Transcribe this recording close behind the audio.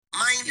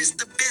It's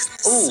the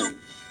business. Ooh.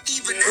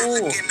 Even I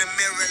look in the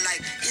mirror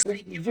like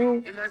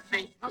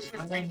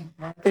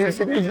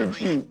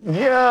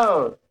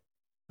Yo.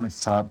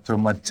 Let's talk to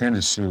my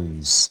tennis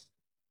shoes.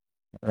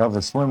 I have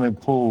a swimming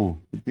pool.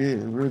 We get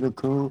rid of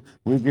cool.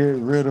 We get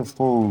rid of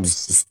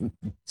fools.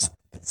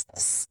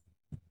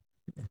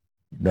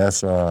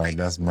 That's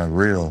my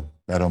real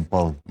that I'm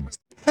posting.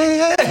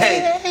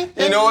 Hey,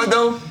 you know what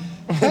though?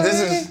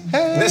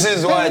 This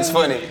is why it's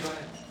funny.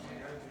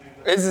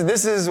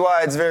 This is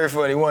why it's very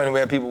funny. One, we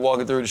have people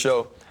walking through the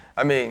show.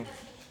 I mean,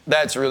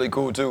 that's really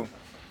cool too.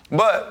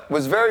 But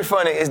what's very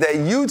funny is that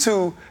you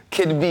two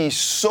can be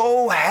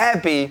so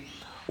happy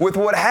with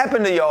what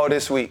happened to y'all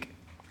this week.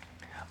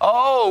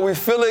 Oh, we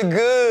feeling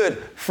good.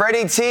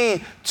 Freddie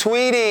T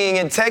tweeting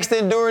and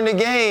texting during the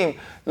game.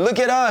 Look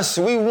at us.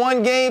 We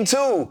won game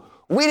 2.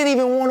 We didn't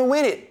even want to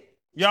win it.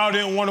 Y'all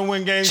didn't want to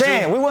win game 2?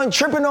 Chan, we wasn't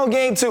tripping on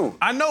game 2.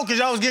 I know, because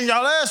y'all was getting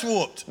y'all ass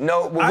whooped.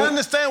 No, but I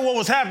understand what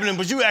was happening,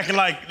 but you acting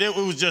like it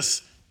was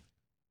just,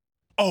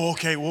 oh,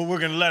 okay, well, we're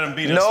going to let them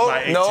beat us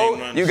by 18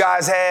 runs. You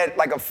guys had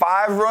like a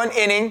 5-run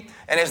inning,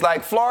 and it's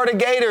like, Florida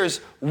Gators,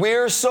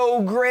 we're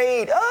so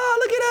great. Oh,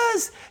 look at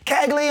us.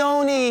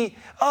 Caglione,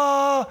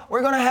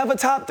 we're going to have a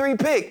top 3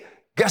 pick.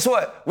 Guess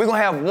what? We're going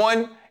to have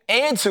 1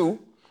 and 2,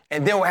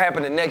 and then what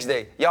happened the next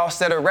day? Y'all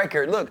set a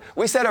record. Look,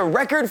 we set a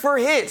record for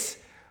hits.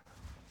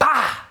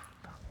 Bah!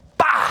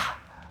 Bah!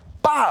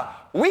 Bah!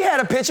 We had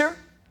a pitcher,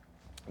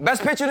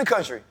 best pitcher in the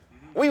country.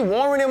 We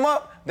warming him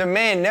up. The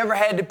man never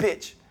had to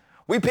pitch.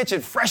 We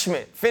pitching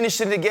freshman,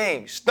 finishing the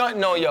game,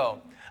 stunting on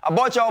y'all. I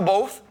bought y'all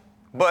both,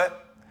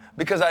 but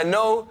because I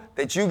know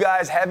that you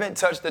guys haven't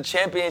touched the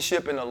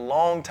championship in a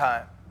long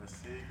time,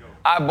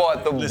 I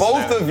bought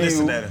both of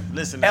you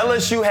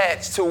LSU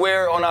hats to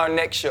wear on our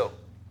next show.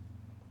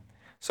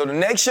 So the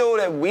next show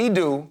that we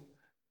do,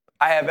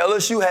 I have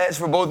LSU hats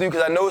for both of you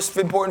because I know it's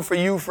important for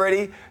you,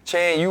 Freddie.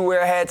 Chan, you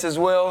wear hats as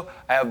well.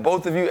 I have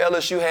both of you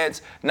LSU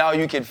hats. Now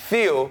you can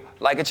feel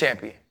like a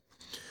champion.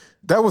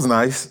 That was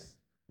nice.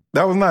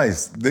 That was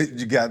nice.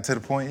 You got to the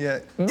point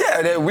yet?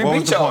 Yeah, that we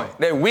beat y'all.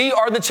 That we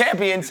are the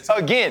champions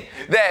again.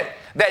 That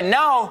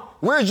now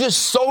we're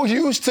just so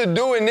used to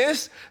doing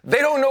this, they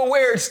don't know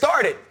where it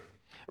started.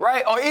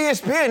 Right? On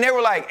ESPN, they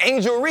were like,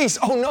 Angel Reese.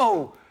 Oh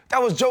no,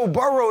 that was Joe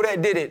Burrow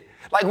that did it.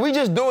 Like, we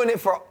just doing it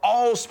for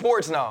all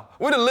sports now.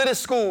 We're the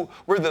littest school.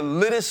 We're the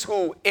littest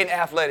school in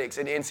athletics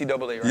in the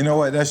NCAA right You know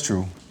what? That's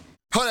true.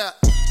 Hold up.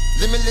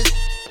 Limitless.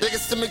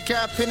 Biggest stomach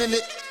guy pinning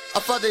it. I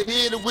fought the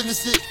head to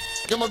witness it.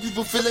 Got my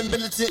people feeling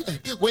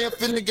militant. Way I'm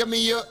feeling got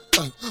me up.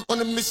 On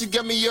the mission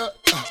got me up.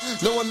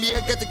 Knowing me,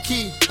 I got the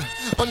key.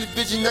 Only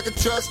vision I can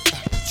trust.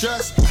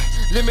 Trust.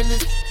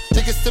 Limitless.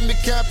 Biggest stomach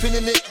guy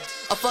pinning it.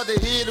 I fought the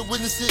head to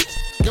witness it.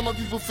 Got my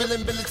people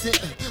feeling militant.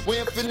 Way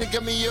I'm feeling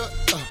got me up.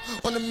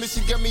 On the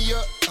mission got me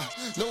up.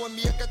 Knowing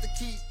me, I got the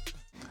key.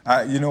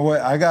 You know what?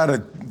 I got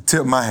to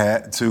tip my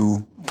hat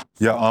to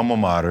your alma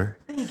mater.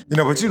 You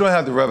know, but you don't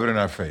have to rub it in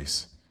our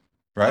face,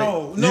 right?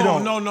 No.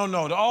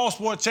 The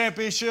All-Sport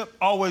Championship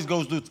always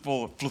goes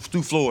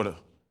through Florida.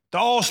 The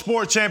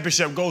All-Sport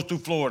Championship goes through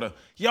Florida.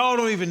 Y'all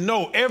don't even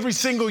know. Every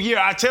single year,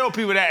 I tell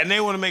people that, and they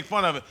want to make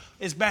fun of it.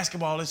 It's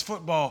basketball. It's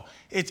football.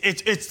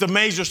 It's the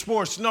major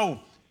sports.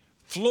 No.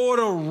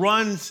 Florida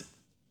runs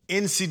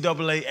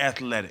NCAA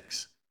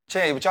athletics.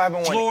 Chan, but y'all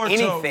haven't won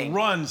anything. Florida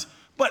runs.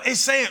 But it's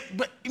saying,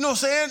 you know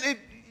what I'm saying?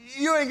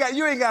 You ain't got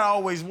to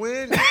always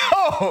win.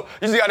 Oh,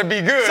 you just got to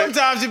be good.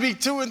 Sometimes you be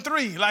 2 and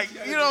 3. Like,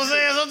 you know what I'm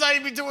saying? Sometimes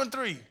you be 2 and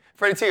 3.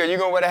 Freddie T, are you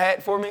going to wear the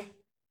hat for me?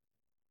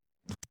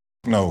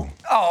 No.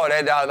 Oh,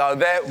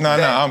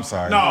 I'm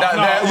sorry.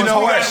 You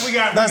know what?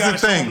 That's the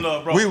thing.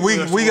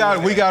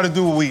 We got to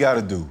do what we got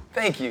to do.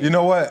 Thank you. You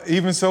know what?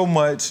 Even so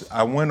much,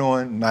 I went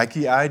on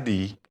Nike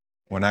ID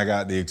when I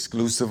got the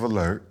exclusive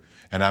alert,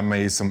 and I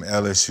made some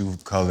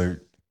LSU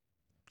colored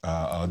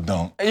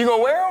dunk. And you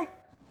gonna wear them?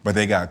 But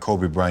they got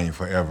Kobe Bryant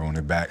forever on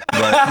the back.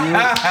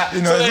 But,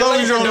 you know, so as long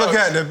as you don't look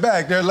at the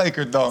back, they're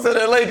Laker dunks. So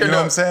they're Laker dunks. You know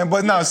what I'm saying?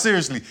 But no,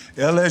 seriously,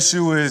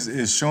 LSU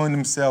is showing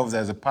themselves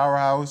as a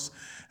powerhouse.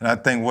 And I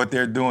think what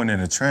they're doing in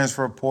the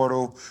transfer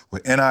portal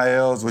with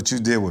NILs, what you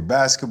did with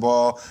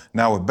basketball,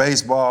 now with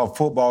baseball,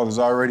 football has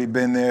already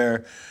been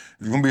there.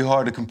 It's going to be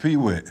hard to compete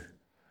with.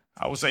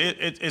 I would say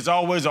it's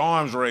always an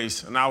arms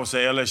race, and I would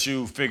say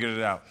LSU figured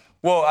it out.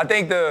 Well, I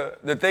think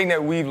the thing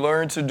that we've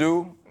learned to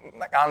do,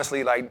 like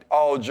honestly, like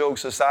all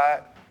jokes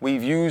aside,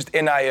 we've used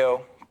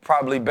NIL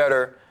probably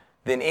better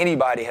than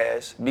anybody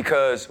has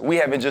because we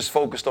haven't just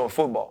focused on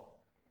football,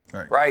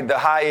 right?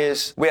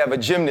 We have a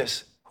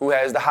gymnast who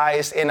has the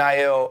highest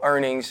NIL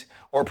earnings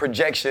or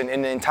projection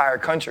in the entire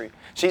country.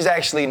 She's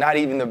actually not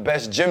even the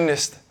best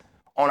gymnast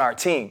on our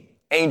team.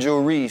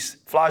 Angel Reese,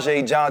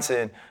 Flau'jae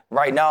Johnson,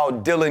 right now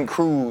Dylan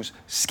Cruz,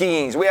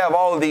 skiing. We have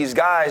all of these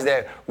guys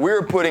that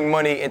we're putting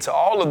money into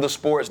all of the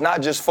sports,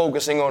 not just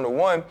focusing on the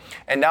one.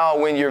 And now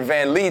when you're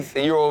Van Leith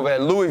and you're over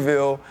at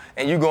Louisville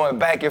and you're going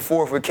back and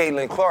forth with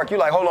Caitlin Clark, you're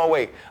like, hold on,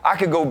 wait, I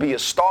could go be a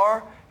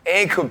star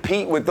and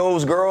compete with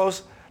those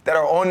girls that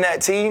are on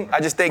that team. I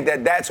just think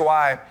that that's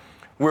why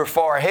we're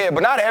far ahead.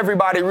 But not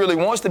everybody really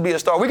wants to be a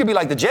star. We could be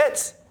like the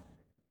Jets.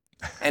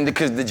 And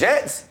because the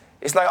Jets,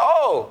 it's like,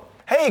 oh,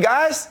 hey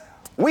guys,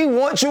 we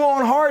want you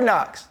on Hard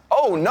Knocks.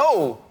 Oh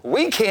no,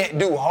 we can't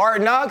do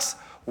Hard Knocks.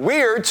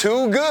 We're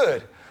too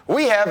good.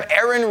 We have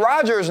Aaron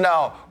Rodgers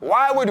now.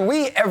 Why would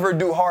we ever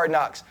do Hard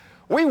Knocks?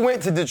 We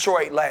went to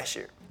Detroit last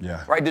year.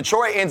 Yeah. Right?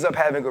 Detroit ends up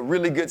having a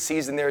really good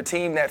season. They're a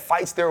team that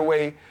fights their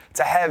way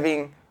to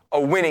having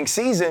a winning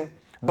season,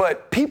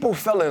 but people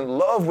fell in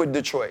love with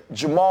Detroit.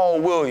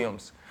 Jamal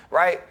Williams,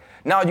 right?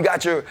 Now you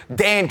got your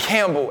Dan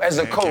Campbell as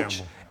a coach.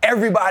 Campbell.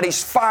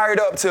 Everybody's fired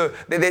up to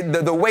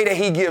the way that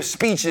he gives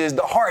speeches,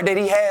 the heart that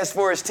he has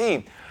for his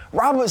team.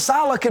 Robert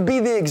Saleh could be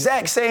the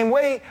exact same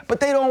way, but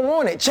they don't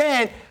want it.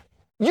 Chan,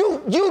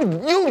 you'd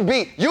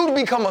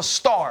become a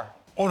star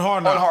On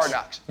Hard Knocks. on Hard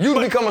Knocks. You'd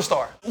become a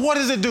star. What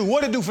does it do? What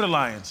did it do for the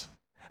Lions?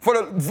 For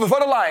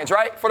the Lions,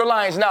 right? For the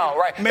Lions now,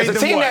 right? Made It's a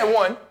them team what? that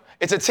won.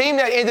 It's a team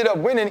that ended up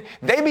winning.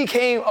 They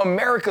became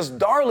America's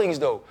darlings,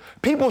 though.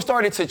 People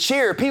started to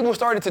cheer. People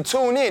started to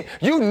tune in.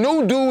 You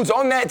knew dudes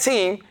on that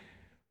team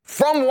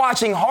from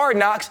watching Hard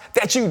Knocks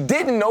that you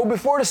didn't know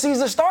before the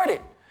season started.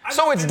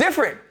 So it's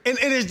different. And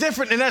it is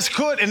different, and that's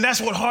good, and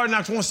that's what Hard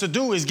Knocks wants to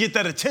do, is get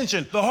that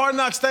attention. The Hard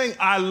Knocks thing,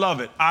 I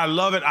love it. I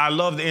love it. I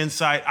love the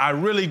insight. I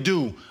really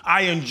do.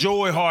 I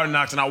enjoy Hard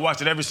Knocks, and I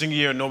watch it every single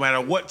year, no matter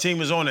what team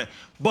is on it.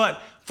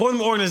 But for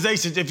them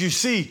organizations, if you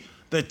see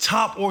the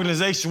top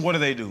organization, what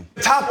do?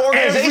 Top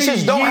organizations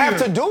Every don't year.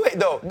 have to do it,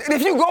 though.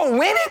 If you go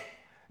win it,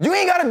 you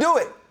ain't got to do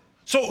it.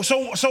 So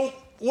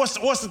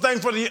what's the thing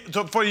for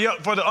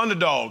the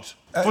underdogs?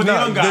 For the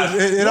No, young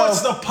guys?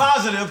 What's the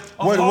positive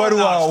of What Hard do I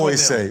Knocks for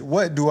always them? say?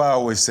 What do I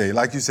always say?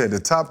 Like you said, the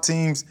top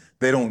teams,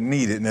 they don't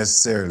need it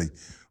necessarily.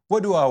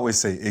 What do I always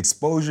say?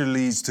 Exposure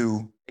leads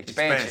to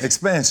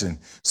expansion.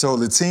 So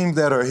the teams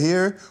that are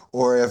here,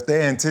 or if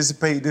they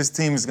anticipate this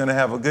team is going to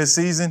have a good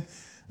season,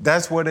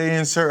 that's where they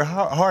insert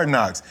Hard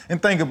Knocks. And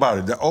think about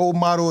it. The old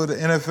model of the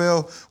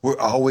NFL, we're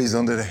always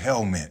under the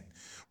helmet.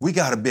 We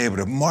got to be able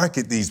to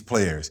market these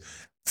players.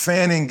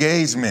 Fan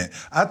engagement.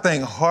 I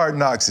think Hard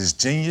Knocks is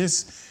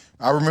genius.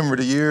 I remember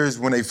the years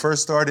when they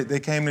first started, they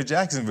came to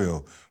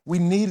Jacksonville. We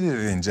needed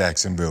it in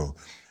Jacksonville.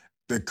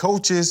 The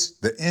coaches,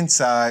 the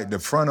inside, the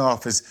front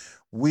office,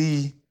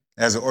 we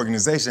as an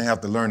organization have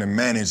to learn to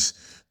manage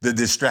the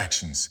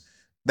distractions.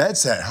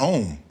 That's at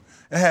home.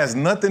 It has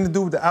nothing to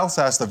do with the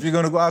outside stuff. You're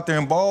going to go out there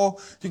and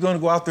ball, you're going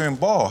to go out there and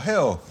ball.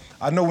 Hell,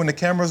 I know when the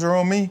cameras are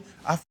on me,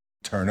 I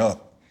turn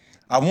up.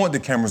 I want the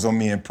cameras on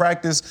me in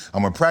practice.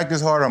 I'm going to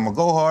practice harder. I'm going to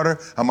go harder.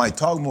 I might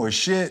talk more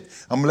shit.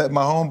 I'm going to let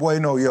my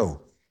homeboy know,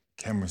 yo,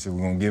 camera said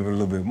we're going to give it a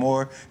little bit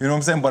more. You know what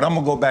I'm saying? But I'm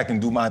going to go back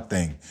and do my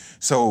thing.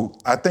 So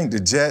I think the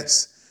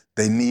Jets,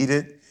 they need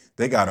it.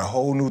 They got a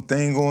whole new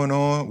thing going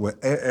on with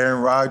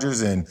Aaron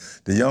Rodgers and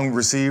the young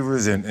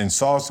receivers and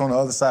Sauce on the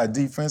other side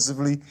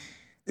defensively.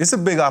 It's a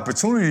big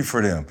opportunity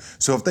for them.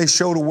 So if they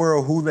show the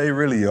world who they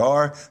really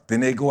are,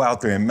 then they go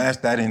out there and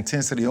match that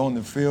intensity on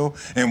the field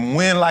and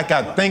win like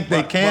I think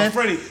they can.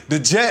 Freddie, the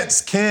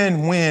Jets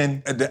can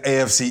win the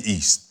AFC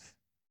East.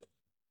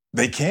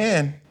 They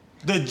can.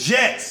 The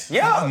Jets.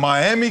 Yeah.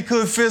 Miami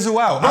could fizzle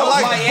out. Bro,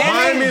 I like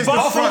Miami is the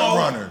Buffalo, front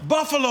runner.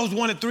 Buffalo's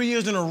won it 3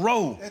 years in a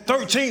row.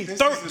 13,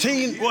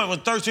 what was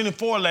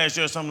 13-4 last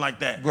year or something like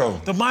that. Bro.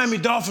 The Miami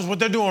Dolphins, what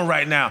they're doing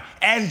right now,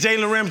 adding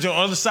Jalen Ramsey on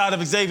the other side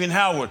of Xavier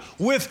Howard,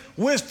 with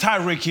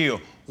Tyreek Hill,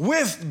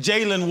 with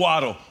Jalen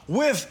Waddle,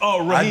 with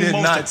Raheem I did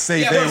Mostert. not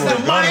say they were The going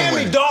to Miami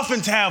win.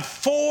 Dolphins have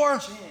 4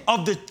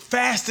 of the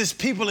fastest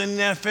people in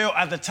the NFL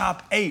at the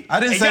top 8. I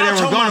didn't And say y'all they were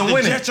talking about going to the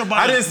win Jets it. are about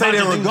I didn't say about they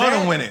to were do going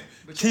that? to win it.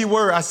 Key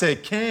word, I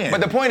said can.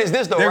 But the point is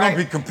this, though, They're right?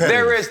 gonna be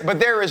competitive.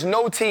 There is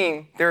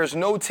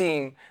no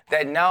team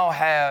that now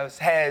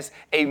has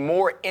a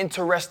more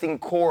interesting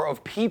core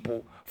of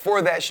people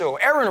for that show.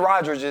 Aaron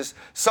Rodgers is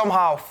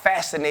somehow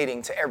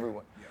fascinating to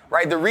everyone.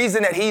 Right? The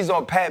reason that he's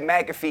on Pat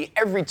McAfee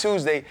every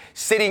Tuesday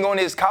sitting on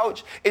his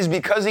couch is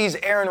because he's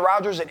Aaron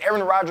Rodgers, and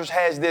Aaron Rodgers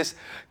has this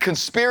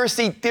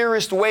conspiracy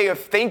theorist way of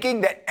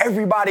thinking that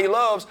everybody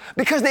loves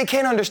because they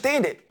can't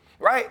understand it.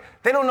 Right?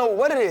 They don't know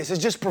what it is.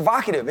 It's just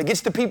provocative. It gets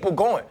the people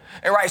going.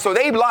 And right, so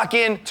they lock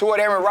in to what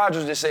Aaron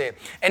Rodgers just said.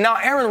 And now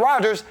Aaron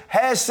Rodgers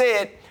has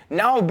said,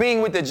 now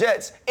being with the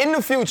Jets, in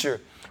the future,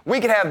 we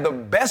can have the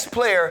best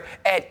player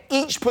at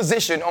each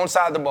position on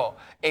side of the ball.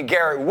 And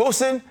Garrett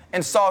Wilson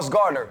and Sauce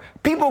Gardner.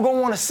 People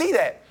gonna want to see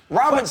that.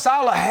 Robert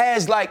Saleh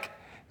has like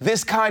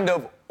this kind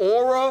of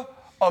aura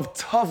of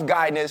tough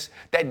guyness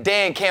that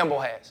Dan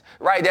Campbell has,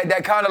 right?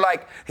 That kind of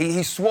like,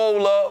 he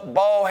swole up,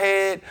 bald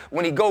head.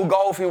 When he go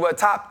golf, he wear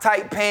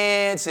tight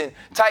pants and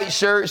tight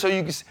shirt, so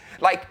you can,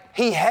 like,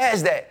 he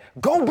has that.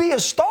 Go be a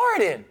star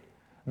then.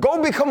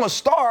 Go become a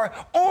star,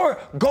 or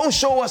go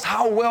show us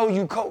how well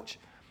you coach.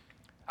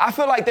 I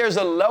feel like there's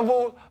a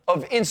level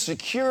of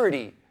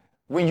insecurity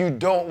when you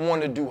don't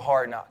want to do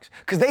Hard Knocks,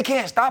 because they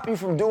can't stop you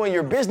from doing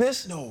your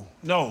business. No.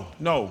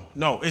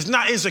 It's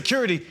not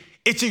insecurity.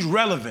 It's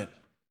irrelevant.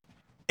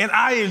 And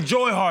I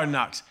enjoy Hard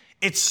Knocks.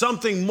 It's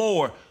something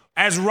more.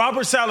 As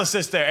Robert Saleh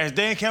sits there, as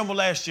Dan Campbell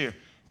last year,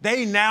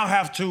 they now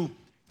have to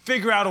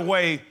figure out a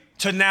way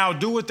to now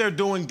do what they're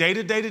doing day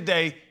to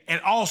day,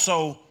 and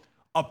also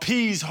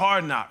appease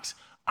Hard Knocks.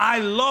 I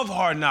love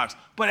Hard Knocks.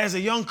 But as a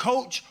young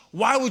coach,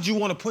 why would you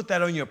want to put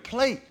that on your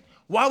plate?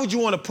 Why would you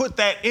want to put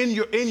that in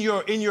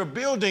your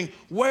building?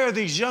 Where are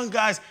these young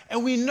guys?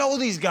 And we know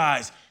these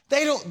guys.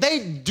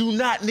 They do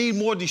not need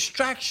more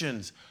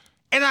distractions.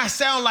 And I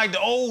sound like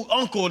the old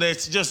uncle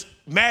that's just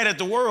mad at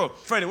the world.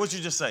 Freddie, what you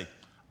just say?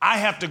 I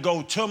have to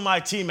go to my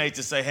teammates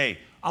and say, hey,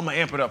 I'm gonna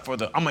amp it up for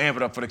the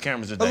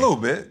cameras today. A little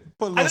bit.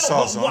 Put a little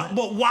sauce on it.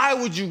 But why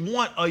would you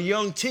want a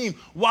young team?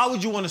 Why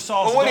would you want a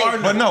Sauce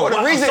Gardner? But no,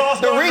 the reason,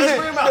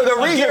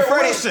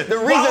 Freddie,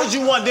 why would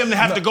you want them to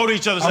have to go to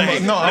each other and say,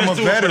 hey, I'm a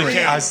veteran.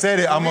 I said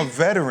it, I'm a Okay?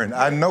 veteran.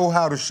 I know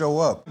how to show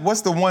up.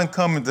 What's the one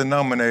common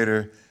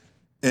denominator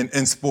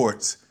in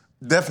sports?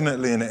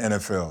 Definitely in the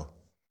NFL.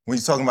 When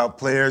you're talking about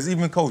players,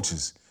 even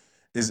coaches,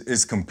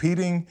 it's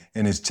competing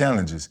and it's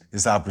challenges,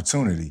 it's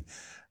opportunity.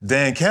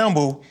 Dan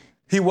Campbell,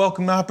 he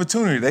welcomed the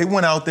opportunity. They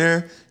went out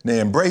there, they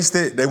embraced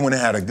it, they went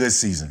and had a good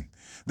season.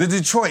 The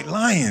Detroit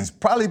Lions,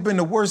 probably been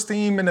the worst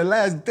team in the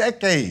last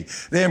decade.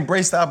 They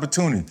embraced the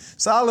opportunity.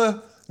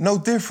 Saleh, no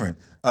different.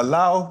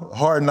 Allow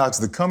Hard Knocks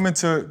to come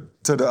into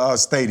the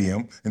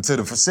stadium, into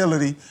the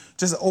facility.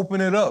 Just open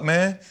it up,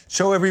 man.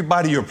 Show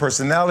everybody your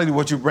personality,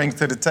 what you bring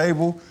to the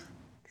table.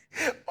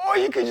 Or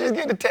you could just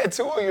get a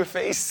tattoo on your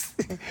face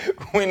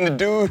when the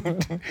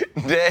dude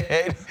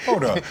dead.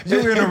 Hold up.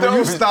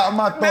 You stopped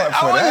my thought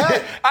for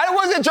that. I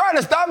wasn't trying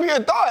to stop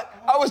your thought.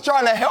 I was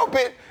trying to help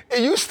it,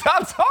 and you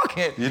stopped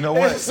talking. You know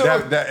what?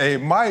 So,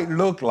 it might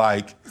look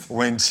like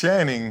when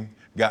Channing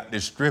got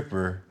the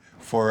stripper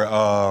for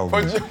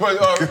Nick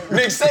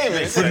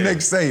Saban. for Nick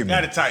Saban.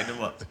 Gotta tighten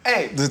them up.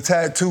 Hey, The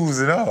tattoos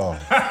and all.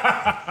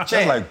 That's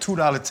like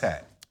 $2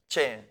 tat.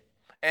 Chan,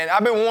 and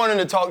I've been wanting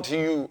to talk to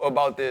you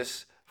about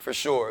this for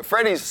sure.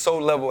 Freddie's so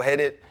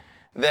level-headed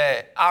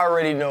that I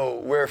already know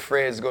where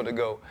Fred's going to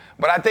go.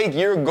 But I think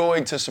you're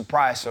going to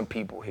surprise some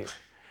people here,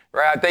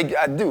 right?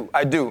 I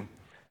do,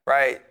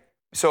 right?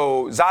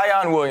 So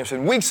Zion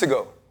Williamson, weeks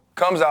ago,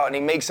 comes out and he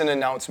makes an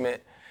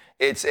announcement.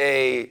 It's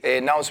an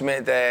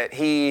announcement that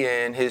he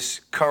and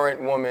his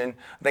current woman,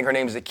 I think her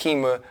name is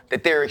Akima,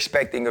 that they're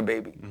expecting a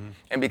baby. Mm-hmm.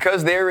 And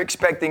because they're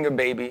expecting a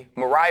baby,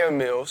 Mariah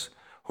Mills,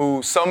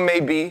 who some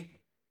may be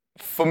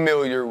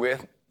familiar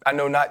with, I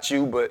know not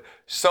you, but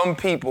some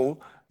people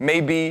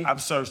may be.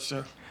 I've searched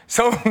her.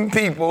 Some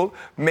people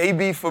may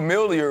be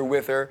familiar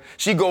with her.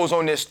 She goes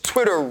on this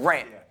Twitter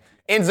rant,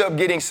 ends up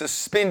getting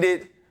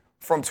suspended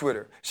from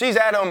Twitter. She's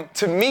at him,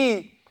 to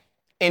me,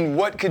 in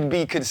what could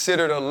be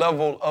considered a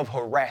level of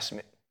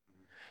harassment,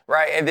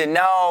 right? And then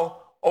now,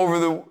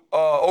 over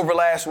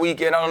last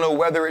weekend, I don't know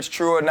whether it's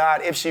true or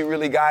not, if she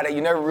really got it.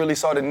 You never really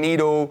saw the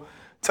needle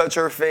touch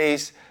her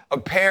face.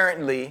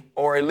 Apparently,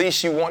 or at least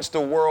she wants the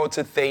world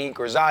to think,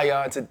 or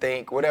Zion to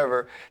think,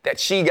 whatever, that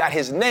she got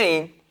his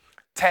name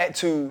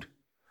tattooed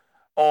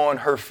on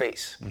her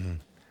face. Mm-hmm.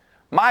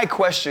 My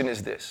question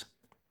is this.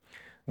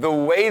 The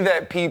way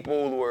that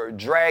people were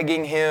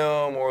dragging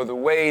him, or the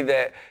way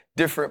that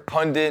different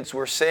pundits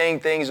were saying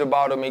things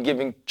about him and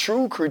giving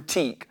true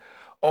critique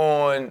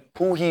on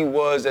who he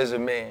was as a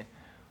man,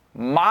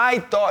 my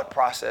thought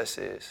process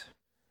is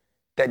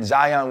that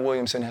Zion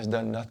Williamson has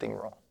done nothing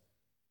wrong.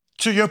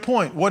 To your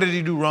point, what did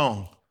he do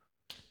wrong?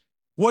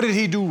 What did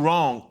he do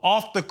wrong?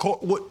 Off the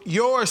court,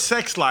 your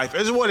sex life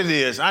is what it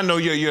is. I know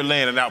you're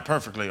laying it out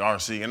perfectly,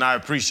 RC, and I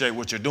appreciate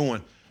what you're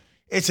doing.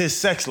 It's his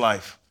sex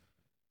life.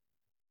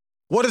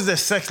 What does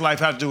this sex life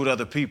have to do with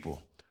other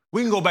people?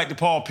 We can go back to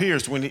Paul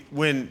Pierce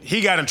when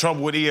he got in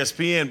trouble with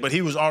ESPN, but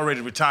he was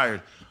already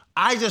retired.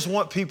 I just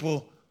want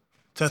people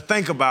to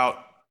think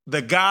about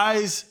the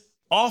guys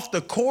off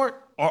the court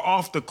or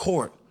off the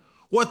court.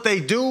 What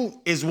they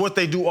do is what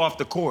they do off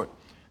the court.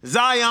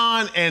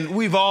 Zion, and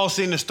we've all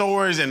seen the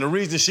stories, and the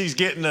reason she's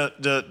getting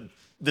the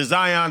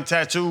Zion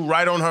tattoo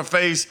right on her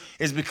face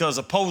is because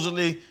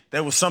supposedly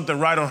there was something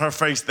right on her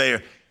face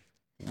there.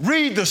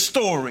 Read the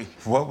story.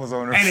 What was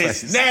on her and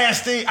face? And it's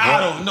nasty. I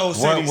don't know.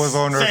 What was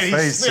on her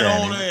face, Spit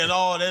on her and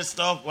all that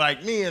stuff.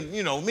 Like me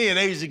and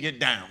Asia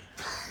get down.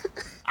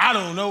 I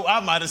don't know.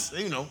 I might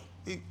have,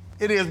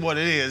 it is what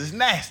it is. It's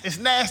nasty. It's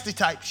nasty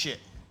type shit.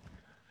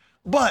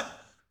 But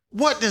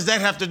what does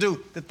that have to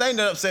do? The thing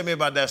that upset me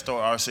about that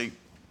story, RC,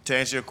 to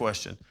answer your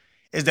question,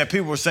 is that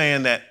people were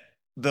saying that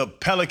the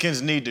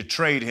Pelicans need to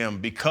trade him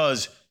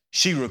because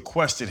she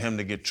requested him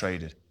to get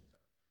traded.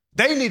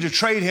 They need to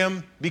trade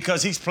him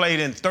because he's played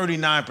in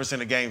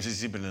 39% of games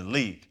since he's been in the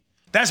league.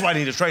 That's why they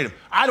need to trade him.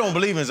 I don't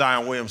believe in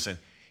Zion Williamson.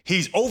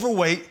 He's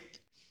overweight.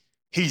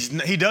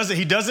 He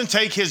doesn't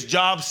take his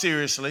job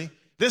seriously.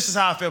 This is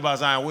how I feel about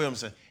Zion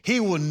Williamson. He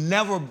will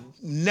never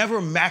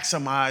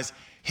maximize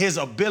his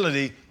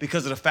ability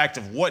because of the fact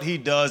of what he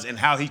does and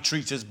how he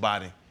treats his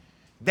body.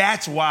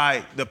 That's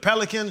why the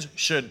Pelicans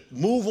should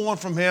move on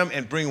from him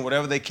and bring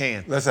whatever they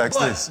can. Let's ask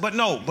this.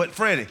 But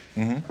Freddie,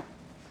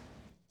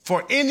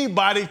 for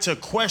anybody to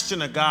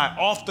question a guy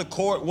off the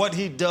court, what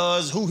he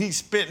does, who he's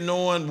spitting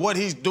on, what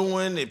he's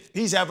doing, if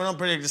he's having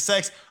unprotected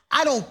sex,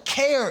 I don't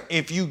care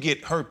if you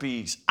get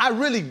herpes. I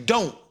really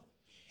don't.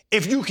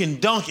 If you can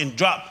dunk and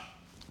drop.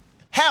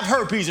 have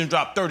herpes and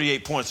drop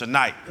 38 points a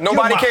night.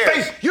 Nobody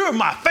cares. You're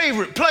my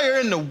favorite player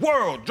in the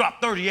world. Drop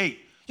 38.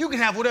 You can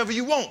have whatever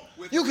you want.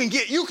 You can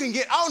get,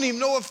 I don't even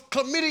know if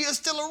chlamydia is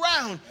still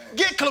around.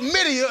 Get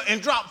chlamydia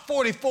and drop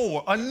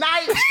 44 a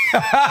night.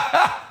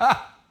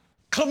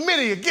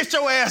 Chlamydia, get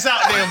your ass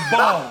out there and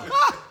ball.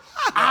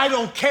 I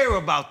don't care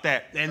about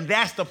that. And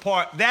that's the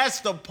part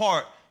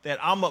that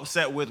I'm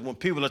upset with when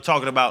people are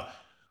talking about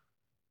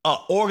an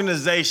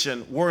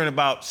organization worrying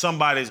about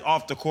somebody's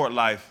off the court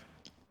life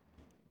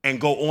and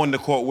go on the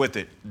court with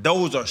it.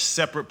 Those are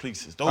separate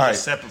places. Those are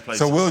separate places.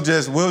 So we'll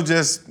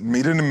just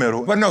meet in the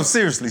middle. But no,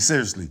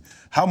 seriously.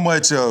 How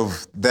much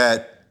of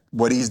that,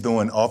 what he's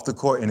doing off the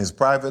court in his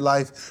private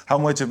life, how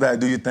much of that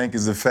do you think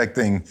is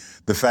affecting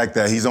the fact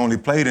that he's only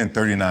played in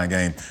 39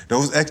 games?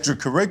 Those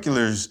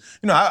extracurriculars,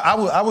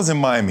 I was in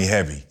Miami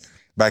heavy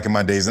back in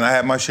my days, and I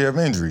had my share of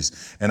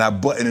injuries. And I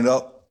buttoned it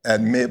up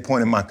at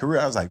midpoint in my career.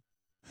 I was like,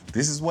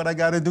 this is what I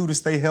got to do to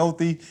stay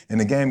healthy, and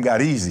the game got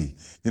easy.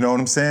 You know what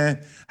I'm saying?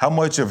 How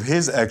much of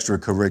his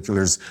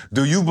extracurriculars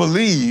do you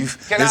believe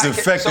is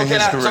affecting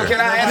his career? So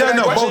can I answer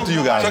that question? Both of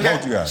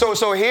you guys.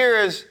 So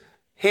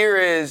here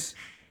is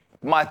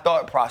my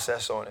thought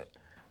process on it,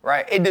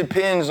 right? It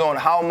depends on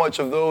how much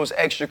of those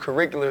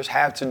extracurriculars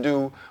have to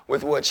do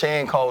with what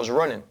Chan calls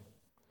running.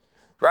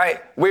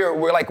 Right?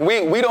 We're like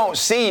we don't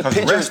see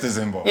pictures. Rest is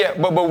involved. Yeah,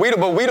 but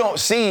we don't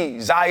see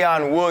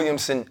Zion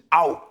Williamson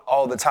out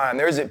all the time.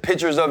 There isn't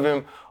pictures of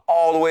him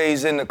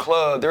always in the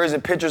club. There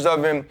isn't pictures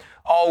of him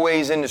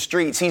always in the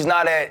streets. He's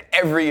not at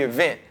every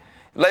event.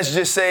 Let's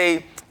just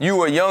say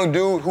you a young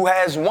dude who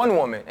has one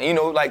woman. And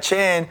like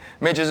Chan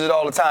mentions it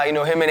all the time.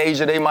 Him and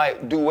Asia, they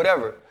might do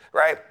whatever,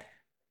 right?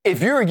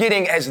 If you're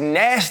getting as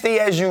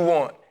nasty as you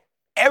want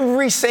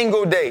every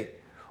single day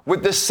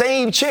with the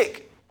same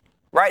chick,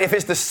 right? If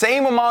it's the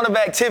same amount of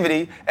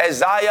activity as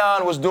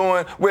Zion was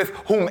doing with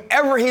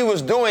whomever he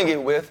was doing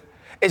it with,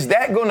 is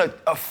that going to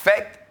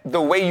affect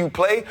the way you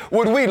play?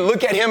 Would we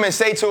look at him and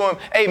say to him,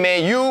 hey,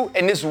 man, you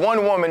and this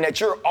one woman that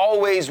you're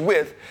always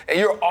with and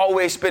you're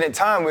always spending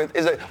time with,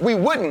 we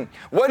wouldn't.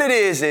 What it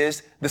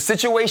is the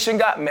situation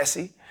got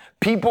messy.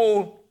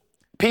 People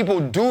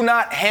do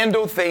not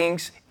handle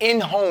things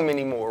in home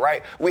anymore,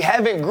 right? We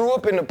haven't grown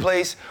up in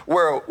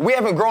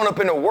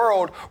a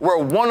world where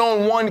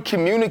one-on-one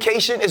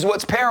communication is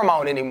what's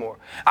paramount anymore.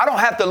 I don't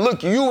have to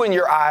look you in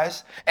your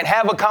eyes and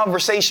have a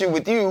conversation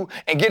with you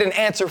and get an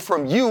answer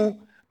from you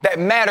that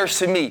matters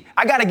to me.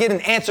 I got to get an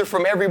answer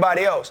from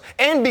everybody else.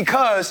 And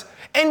because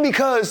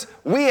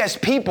we as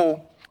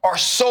people are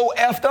so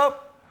effed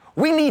up,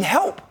 we need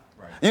help.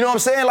 Right. You know what I'm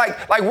saying?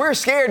 Like we're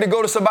scared to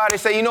go to somebody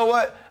and say, you know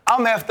what?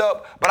 I'm effed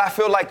up, but I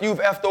feel like you've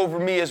effed over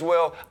me as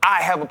well.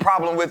 I have a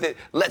problem with it.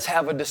 Let's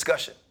have a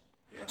discussion.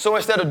 Yeah. So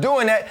instead of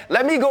doing that,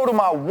 let me go to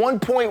my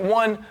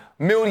 1.1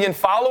 million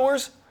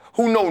followers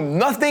who know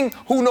nothing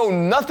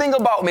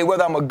about me,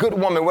 whether I'm a good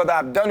woman, whether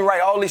I've done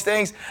right, all these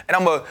things, and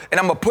I'm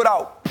gonna put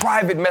out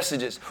private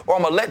messages, or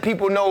I'm gonna let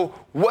people know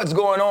what's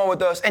going on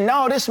with us. And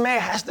now this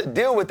man has to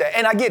deal with that.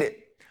 And I get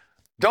it.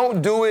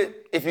 Don't do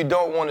it if you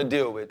don't want to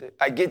deal with it.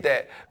 I get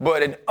that.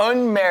 But an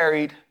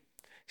unmarried,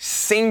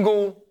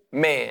 single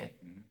man,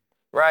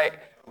 right?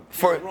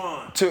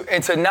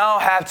 To now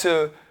have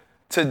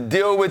to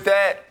deal with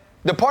that.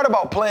 The part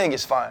about playing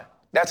is fine.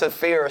 That's a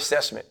fair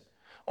assessment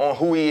on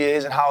who he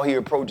is and how he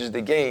approaches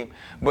the game.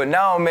 But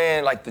now,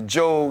 man, like the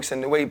jokes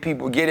and the way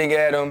people getting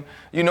at him,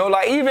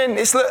 like even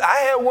I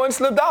had one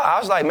slipped out. I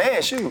was like,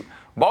 man, shoot,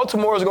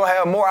 Baltimore's gonna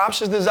have more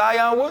options than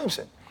Zion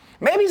Williamson.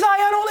 Maybe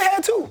Zion only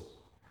had 2.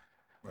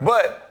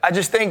 But I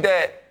just think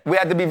that we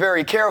have to be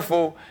very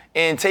careful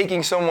in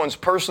taking someone's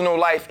personal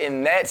life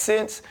in that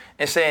sense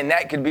and saying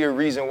that could be a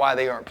reason why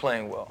they aren't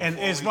playing well. And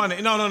it's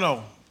funny.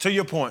 No. To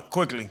your point,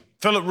 quickly.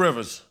 Phillip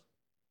Rivers,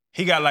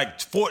 he got like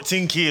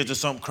 14 kids or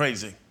something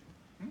crazy.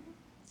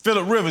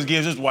 Phillip Rivers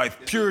gives his wife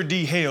pure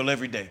D hell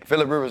every day.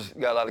 Phillip Rivers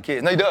got a lot of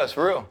kids. No, he does,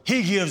 for real.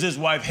 He gives his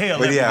wife hell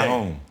every day. But he at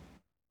home.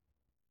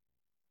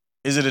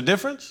 Is it a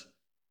difference?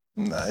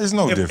 No, it's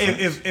no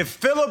difference. If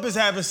Phillip is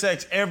having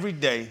sex every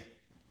day,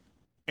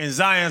 and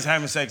Zion's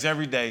having sex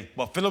every day,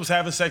 but Phillip's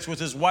having sex with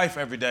his wife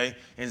every day,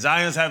 and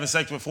Zion's having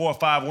sex with 4 or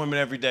 5 women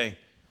every day,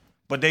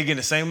 but they get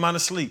the same amount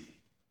of sleep.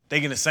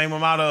 They get the same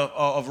amount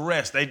of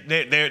rest.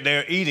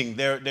 They're eating.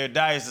 Their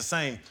diet's the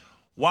same.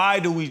 Why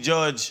do we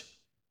judge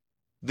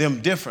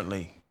them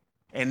differently?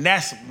 And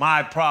that's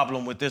my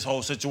problem with this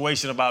whole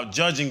situation about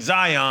judging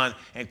Zion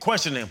and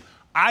questioning him.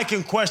 I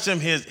can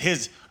question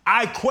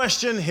I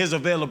question his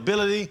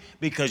availability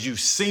because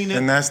you've seen it.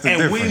 And that's the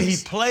difference. And when he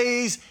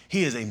plays,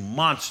 he is a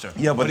monster.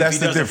 Yeah, but that's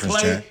the difference,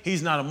 play, Chad.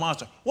 he's not a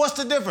monster. What's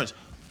the difference?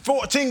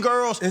 14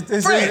 girls.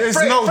 It's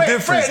no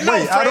difference.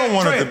 Wait, I don't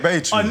want to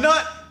debate you. A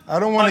nut. I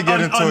don't want to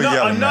get into a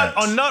yelling match.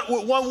 A nut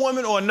with 1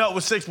 woman or a nut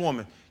with 6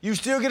 women. You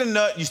still get a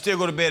nut, you still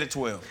go to bed at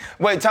 12.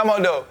 Wait, time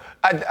out though.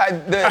 I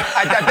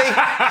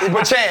think,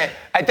 but Chan,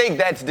 I think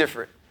that's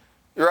different,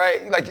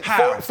 right? Like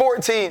How?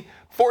 14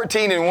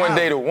 14 in one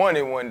day to 1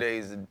 in one day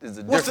is a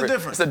What's the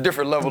difference? It's a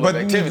different level of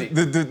activity.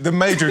 The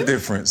major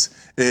difference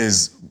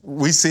is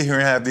we sit here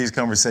and have these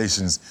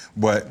conversations,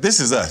 but this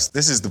is us.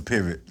 This is the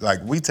pivot. Like,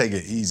 we take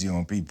it easy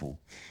on people.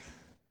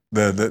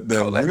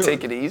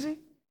 Take it easy?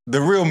 The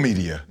real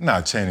media.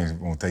 No, Channing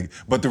won't take it.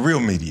 But the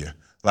real media.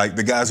 Like,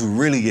 the guys who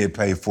really get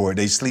paid for it,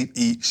 they sleep,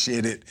 eat,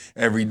 shit it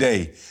every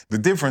day. The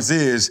difference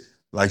is,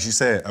 like you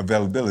said,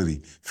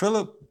 availability.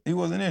 Phillip, he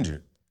wasn't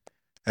injured.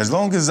 As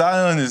long as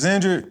Zion is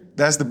injured,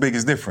 that's the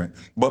biggest difference.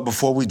 But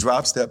before we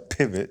drop step,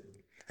 pivot,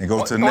 and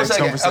go to the next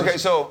conversation. Okay,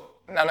 so,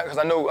 because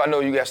I know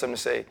you got something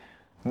to say,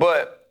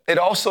 but it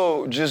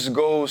also just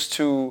goes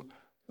to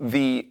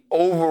the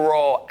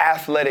overall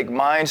athletic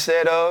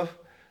mindset of,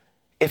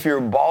 if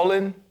you're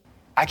balling,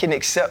 I can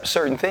accept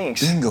certain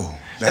things. Bingo.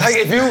 Like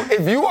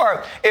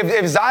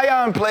if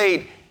Zion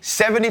played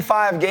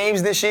 75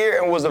 games this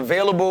year and was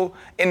available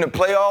in the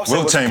playoffs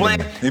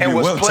and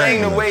was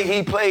playing the way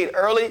he played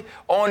early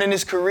on in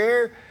his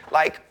career,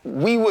 like,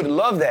 we would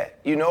love that,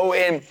 you know?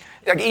 And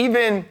like,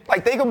 even,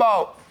 like, think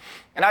about,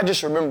 and I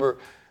just remember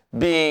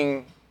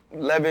being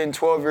 11,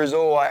 12 years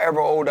old,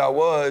 however old I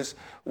was,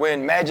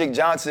 when Magic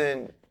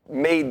Johnson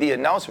made the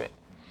announcement.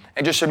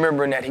 And just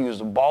remembering that he was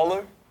a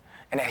baller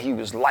and that he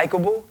was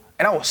likable.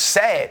 And I was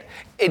sad.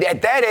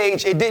 At that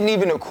age, it didn't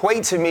even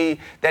equate to me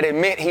that it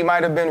meant he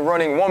might have been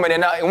running women.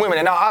 And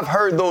now I've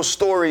heard those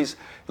stories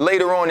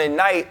later on in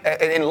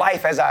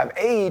life as I've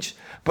aged,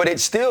 but it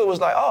still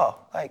was like, oh,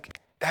 like,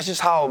 that's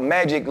just how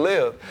Magic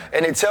lived.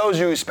 And it tells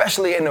you,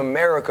 especially in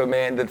America,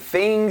 man, the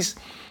things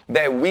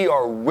that we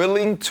are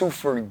willing to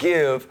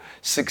forgive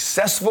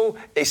successful,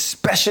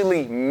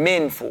 especially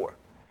men for.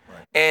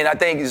 Right. And I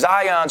think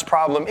Zion's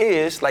problem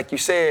is, like you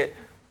said,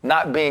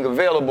 not being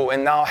available,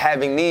 and now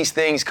having these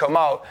things come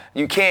out.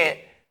 You can't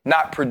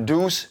not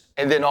produce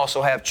and then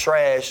also have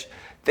trash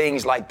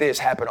things like this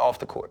happen off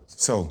the court.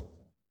 So,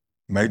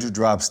 major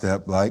drop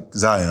step like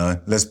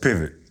Zion, let's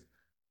pivot.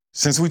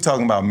 Since we're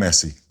talking about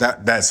Messi,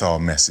 that's all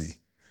Messi.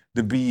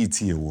 The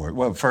BET Award.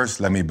 Well, first,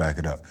 let me back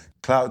it up.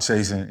 Clout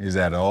chasing is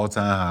at an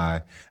all-time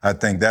high. I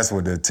think that's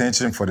where the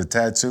attention for the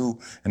tattoo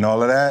and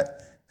all of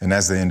that, and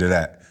that's the end of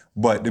that.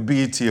 But the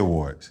BET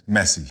Awards,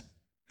 Messi.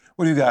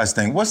 What do you guys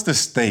think? What's the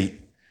state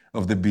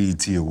of the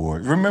BET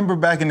Awards? Remember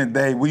back in the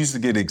day, we used to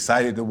get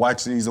excited to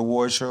watch these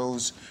award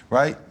shows,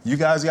 right? You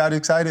guys got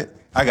excited?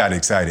 I got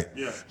excited.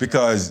 Yeah.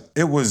 Because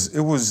it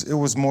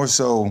was more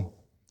so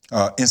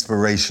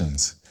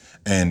inspirations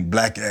and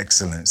black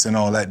excellence and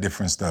all that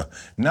different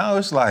stuff. Now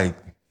it's like,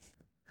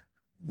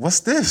 what's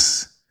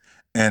this?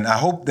 And I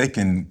hope they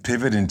can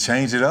pivot and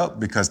change it up,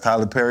 because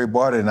Tyler Perry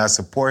bought it and I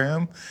support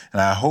him.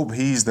 And I hope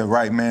he's the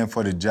right man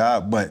for the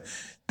job. But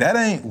that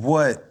ain't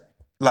what,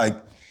 like,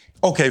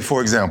 okay,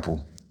 for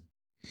example,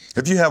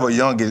 if you have a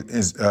young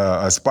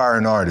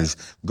aspiring artist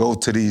go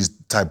to these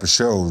type of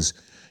shows,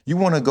 you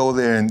want to go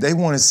there and they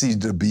want to see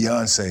the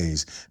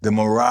Beyoncés, the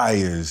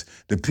Mariahs,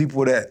 the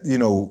people that, you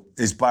know,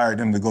 inspired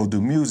them to go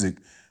do music.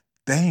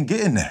 They ain't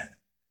getting that.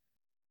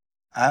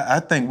 I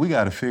think we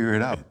got to figure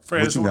it out.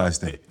 Fred, what you guys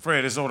think?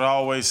 Fred, it's what I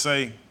always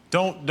say.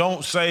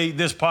 Don't say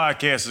this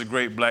podcast is a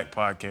great black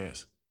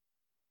podcast.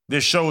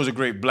 This show is a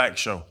great black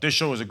show. This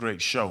show is a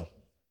great show.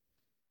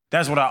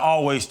 That's what I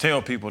always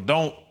tell people.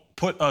 Don't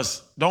put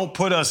us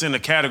in the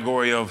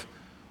category of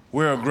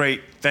we're a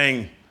great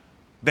thing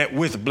that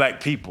with black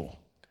people.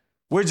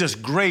 We're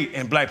just great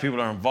and black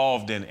people are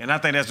involved in it. And I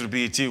think that's what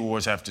the BET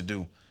Awards have to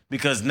do.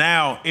 Because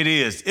now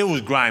it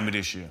was grimy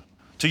this year.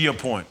 To your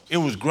point. It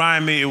was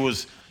grimy.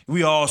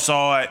 We all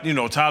saw it. You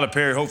know, Tyler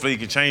Perry, hopefully he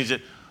can change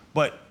it.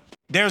 But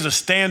there's a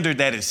standard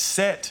that is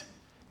set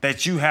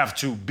that you have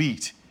to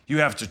beat. You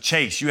have to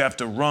chase. You have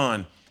to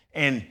run.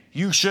 And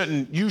you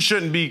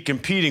shouldn't be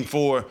competing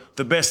for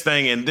the best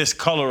thing in this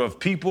color of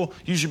people.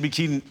 You should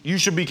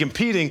be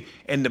competing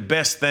in the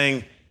best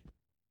thing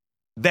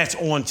that's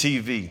on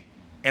TV.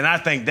 And I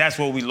think that's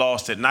where we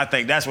lost it. And I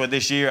think that's where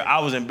this year I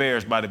was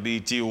embarrassed by the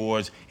BET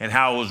Awards and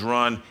how it was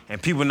run, and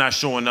people not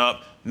showing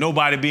up,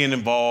 nobody being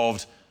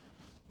involved,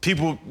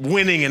 people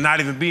winning and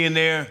not even being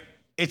there.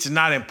 It's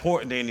not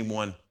important to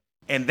anyone.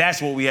 And that's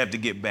what we have to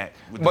get back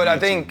with the BET I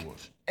think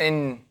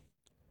Awards.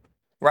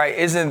 Right,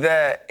 isn't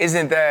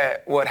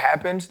that what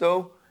happens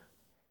though?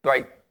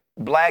 Like,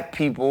 black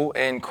people,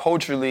 and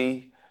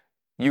culturally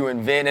you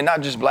invent, and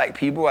not just black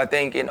people, I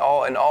think in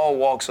all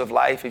walks of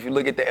life, if you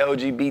look at the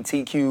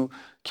LGBTQ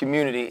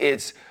community,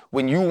 it's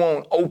when you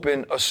won't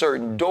open a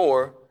certain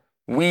door,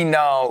 we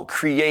now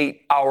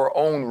create our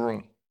own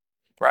room,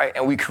 right?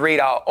 And we create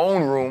our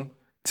own room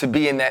to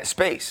be in that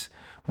space.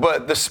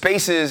 But the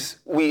spaces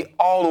we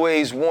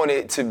always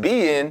wanted to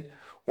be in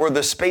were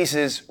the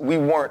spaces we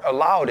weren't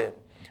allowed in.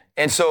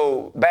 And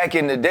so back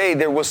in the day,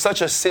 there was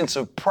such a sense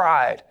of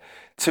pride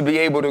to be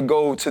able to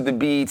go to the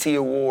BET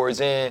Awards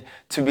and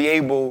to be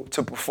able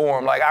to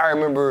perform. Like, I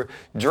remember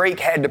Drake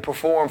had to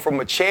perform from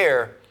a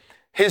chair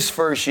his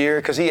first year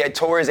because he had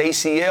tore his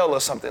ACL or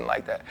something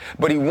like that.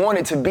 But he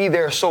wanted to be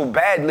there so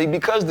badly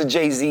because the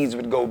Jay-Z's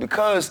would go,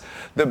 because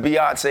the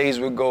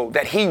Beyoncés would go,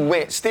 that he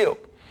went still.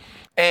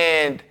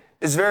 And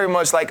it's very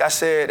much like I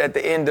said at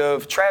the end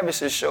of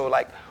Travis's show,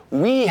 like,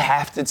 we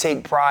have to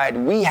take pride.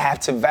 We have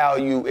to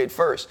value it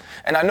first.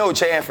 And I know,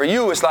 Chan, for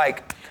you, it's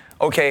like,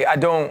 okay, I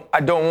don't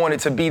want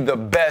it to be the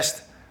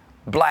best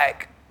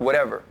black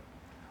whatever.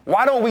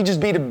 Why don't we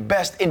just be the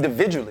best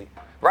individually,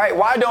 right?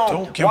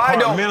 Don't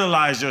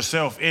compartmentalize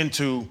yourself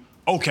into,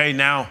 okay,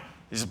 now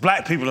there's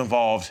black people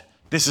involved.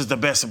 This is the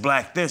best of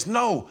black this.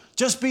 No,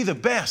 just be the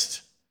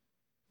best.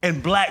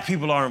 And black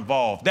people are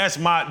involved. That's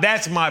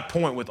my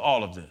point with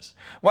all of this.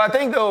 Well, I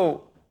think,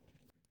 though,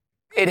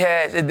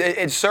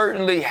 it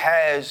certainly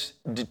has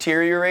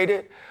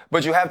deteriorated,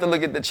 but you have to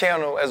look at the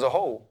channel as a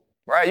whole,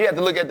 right? You have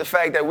to look at the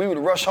fact that we would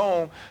rush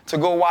home to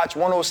go watch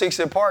 106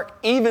 in Park,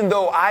 even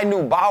though I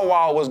knew Bow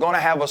Wow was going to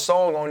have a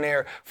song on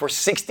there for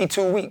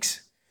 62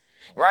 weeks,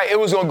 right? It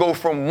was going to go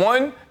from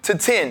 1 to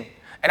 10,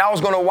 and I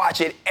was going to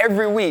watch it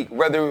every week,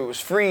 whether it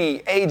was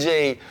Free,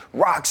 AJ,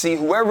 Roxy,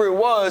 whoever it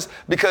was,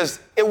 because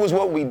it was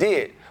what we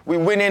did. We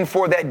went in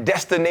for that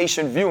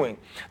destination viewing.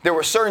 There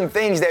were certain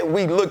things that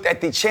we looked at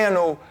the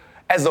channel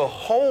as a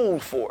whole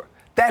for.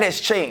 That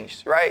has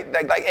changed, right?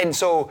 And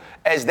so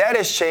as that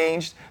has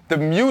changed, the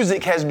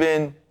music has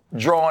been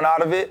drawn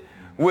out of it,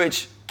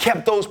 which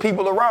kept those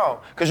people around.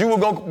 Because you were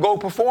going to go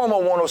perform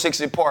on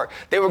 106 in Park.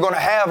 They were going to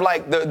have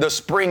like the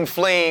spring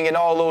fling and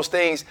all those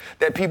things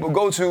that people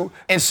go to.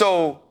 And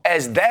so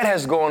as that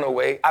has gone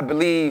away, I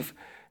believe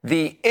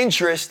the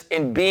interest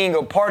in being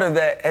a part of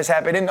that has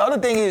happened. And the other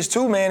thing is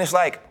too, man, it's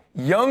like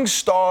young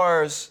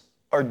stars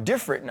are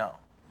different now,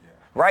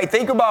 right?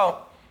 Think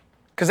about,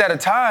 because at a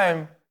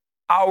time,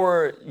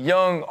 our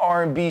young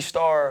R&B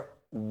star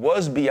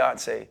was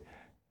Beyonce.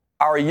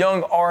 Our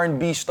young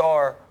R&B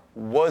star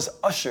was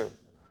Usher,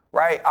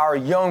 right? Our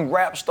young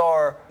rap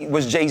star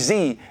was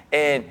Jay-Z,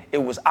 and it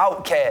was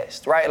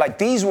Outkast, right? Like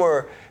these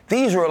were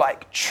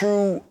like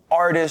true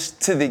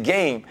artists to the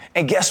game.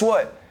 And guess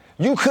what?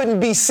 You couldn't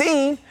be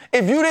seen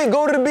if you didn't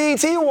go to the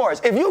BET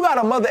Awards. If you got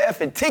a mother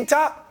effing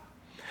TikTok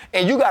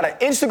and you got an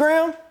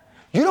Instagram,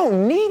 you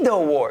don't need the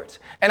awards.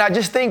 And I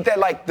just think that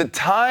like the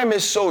time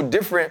is so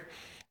different.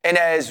 And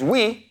as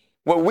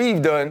what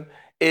we've done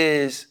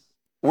is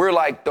we're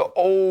the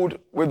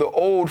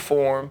old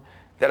form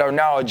that are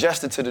now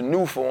adjusted to the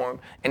new form,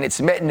 and it's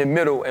met in the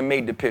middle and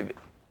made the pivot.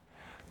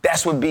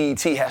 That's what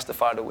BET has to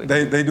find a way.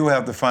 They do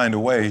have to find a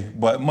way,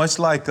 but much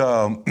like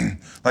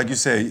you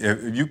say,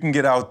 if you can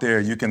get out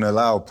there, you can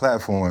allow a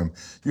platform.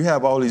 You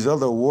have all these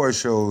other award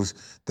shows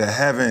that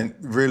haven't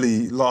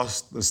really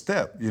lost a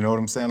step, you know what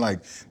I'm saying?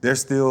 Like, they're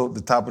still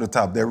the top of the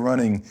top. They're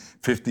running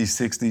 50,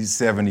 60,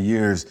 70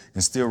 years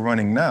and still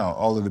running now,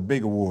 all of the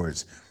big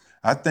awards.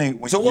 I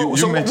think what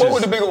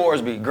would the big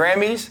awards be?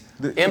 Grammys,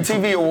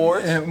 MTV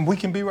Awards? And we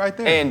can be right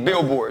there. And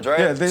Billboards, right?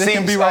 Yeah, they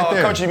can be right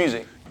there. Country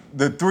music.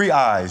 The 3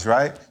 I's,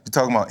 right? You're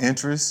talking about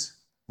interest,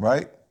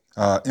 right?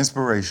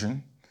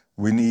 Inspiration.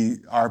 We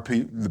need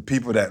the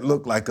people that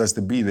look like us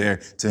to be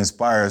there, to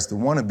inspire us to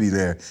want to be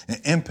there,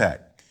 and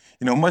impact.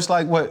 You know, much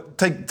like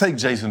take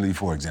Jason Lee,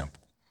 for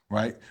example,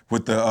 right?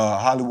 With the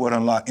Hollywood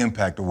Unlocked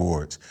Impact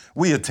Awards.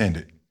 We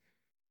attended.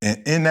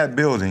 And in that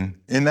building,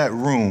 in that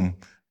room,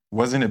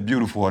 wasn't it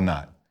beautiful or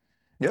not?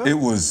 Yeah. It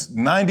was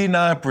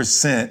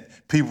 99%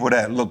 people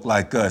that looked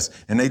like us,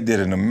 and they did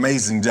an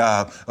amazing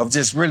job of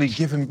just really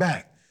giving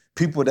back.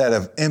 People that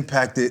have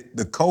impacted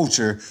the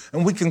culture,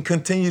 and we can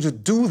continue to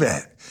do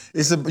that.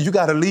 You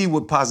got to lead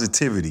with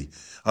positivity.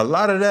 A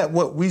lot of that,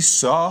 what we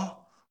saw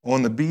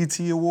on the BET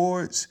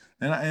Awards,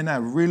 and I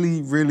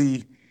really,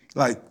 really,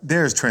 like,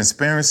 there's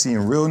transparency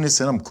and realness,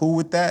 and I'm cool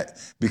with that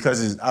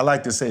because I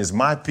like to say it's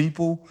my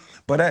people.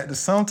 But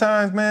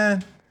sometimes,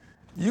 man,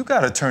 you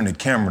got to turn the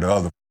camera the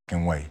other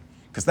fucking way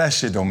because that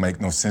shit don't make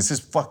no sense.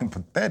 It's fucking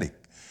pathetic.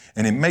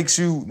 And it makes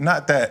you,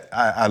 not that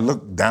I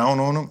look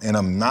down on them, and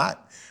I'm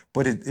not,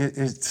 but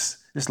it's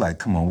like,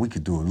 come on, we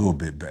could do a little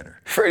bit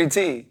better. Freddie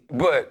T,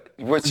 but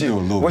what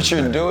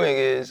you're doing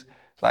is,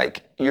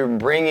 like, you're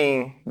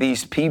bringing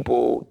these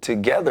people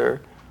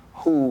together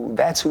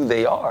that's who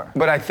they are.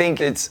 But I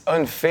think it's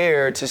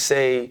unfair to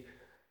say,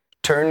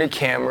 turn the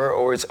camera,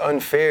 or it's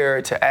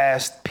unfair to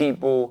ask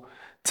people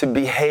to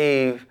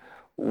behave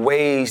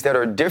ways that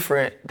are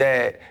different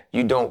that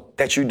you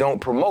don't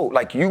promote.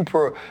 Like you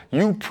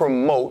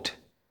promote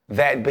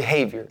that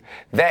behavior.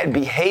 That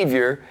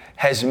behavior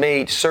has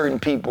made certain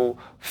people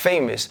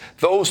famous.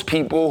 Those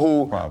people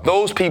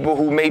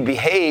who may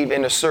behave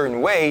in a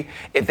certain way,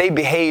 if they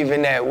behave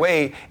in that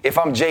way, if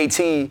I'm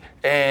JT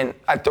and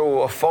I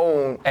throw a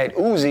phone at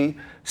Uzi,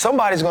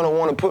 somebody's gonna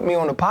wanna put me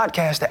on a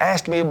podcast to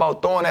ask me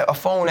about throwing a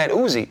phone at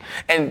Uzi.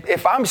 And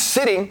if I'm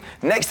sitting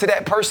next to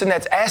that person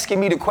that's asking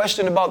me the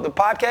question about the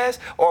podcast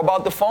or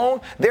about the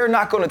phone, they're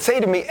not gonna say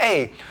to me,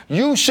 hey,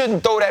 you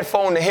shouldn't throw that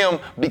phone to him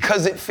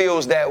because it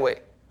feels that way.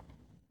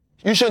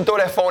 You shouldn't throw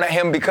that phone at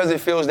him because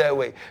it feels that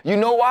way. You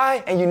know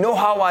why? And you know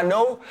how I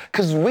know?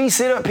 Because we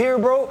sit up here,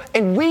 bro,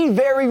 and we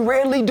very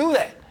rarely do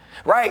that,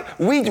 right?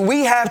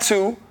 We have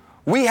to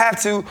We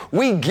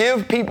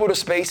give people the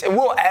space, and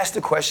we'll ask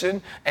the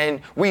question,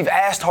 and we've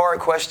asked hard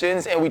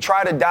questions, and we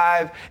try to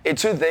dive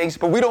into things,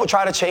 but we don't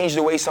try to change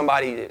the way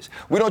somebody is.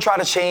 We don't try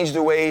to change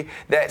the way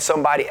that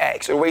somebody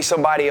acts or the way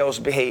somebody else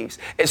behaves.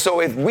 And so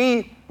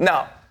we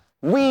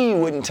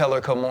wouldn't tell her,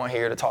 come on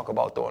here to talk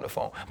about throwing the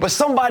phone, but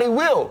somebody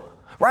will,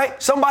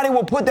 right? Somebody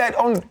will put that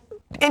on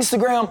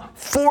Instagram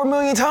 4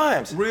 million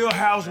times. Real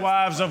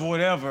Housewives of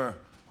whatever.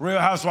 Real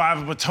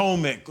Housewives of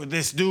Potomac,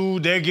 this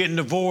dude, they're getting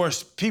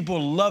divorced. People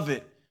love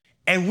it,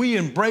 and we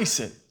embrace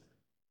it.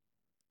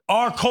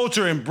 Our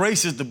culture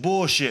embraces the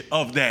bullshit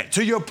of that.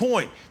 To your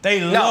point,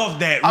 they love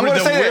that. I'm gonna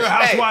say Real this.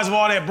 Housewives of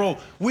all that, bro.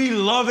 We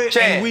love it,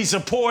 and we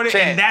support it,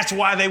 and that's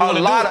why they want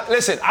to do it.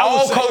 Listen,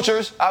 all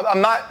cultures,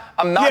 I'm not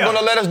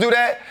gonna let us do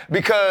that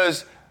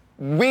because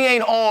we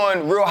ain't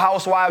on Real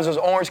Housewives of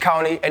Orange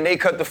County and they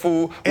cut the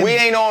food. We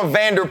ain't on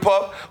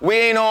Vanderpump. We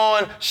ain't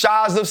on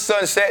Shahs of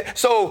Sunset.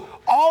 So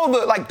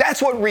that's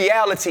what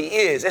reality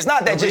is. It's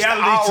not that just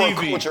our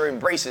culture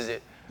embraces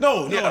it.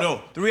 No.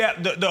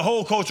 The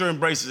whole culture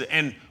embraces it.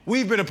 And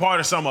we've been a part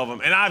of some of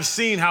them. And I've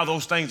seen how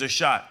those things are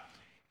shot.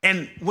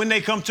 And when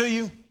they come to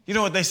you, you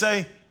know what they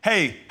say?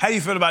 Hey, how do you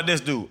feel about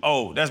this dude?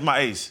 Oh, that's my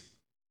ace.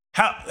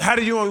 How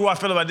do you and your wife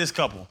feel about this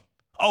couple?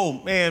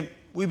 Oh, man,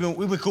 we've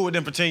been cool with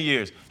them for 10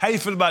 years. How do you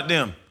feel about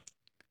them?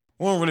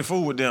 We don't really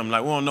fool with them.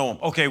 Like, we don't know them.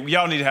 Okay,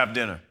 y'all need to have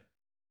dinner.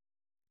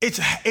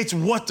 It's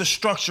what the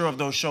structure of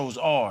those shows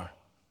are.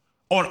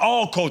 On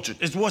all cultures,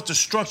 it's what the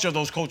structure of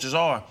those cultures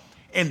are.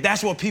 And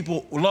that's what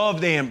people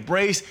love, they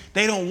embrace.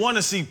 They don't want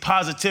to see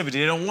positivity.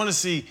 They don't want to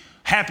see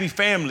happy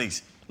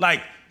families.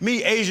 Like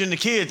me, Asian, the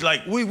kids,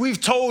 like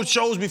we've told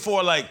shows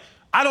before, like,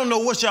 I don't know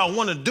what y'all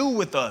want to do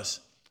with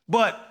us,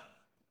 but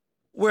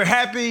we're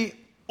happy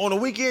on the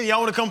weekend.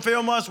 Y'all want to come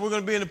film us? We're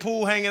going to be in the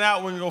pool hanging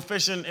out. We're going to go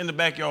fishing in the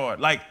backyard.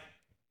 Like,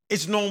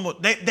 it's normal.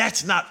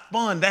 That's not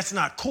fun. That's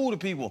not cool to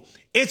people.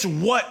 It's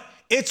what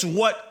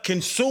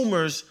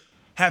consumers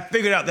have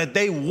figured out that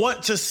they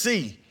want to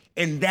see,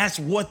 and that's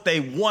what they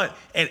want.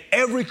 And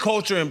every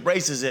culture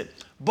embraces it.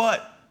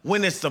 But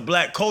when it's the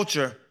black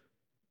culture,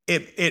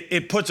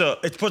 it puts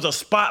a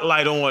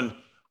spotlight on,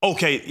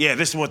 okay, yeah,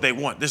 this is what they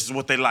want. This is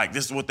what they like.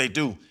 This is what they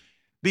do.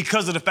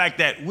 Because of the fact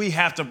that we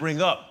have to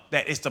bring up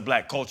that it's the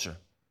black culture.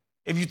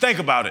 If you think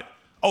about it,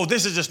 oh,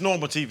 this is just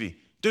normal TV.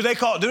 Do they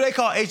call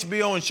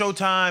HBO and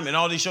Showtime and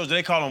all these shows, do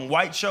they call them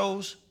white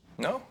shows?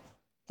 No.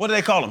 What do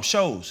they call them?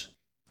 Shows.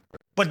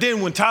 But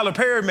then when Tyler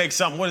Perry makes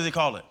something, what does he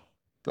call it?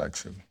 Black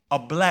show. A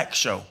black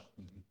show.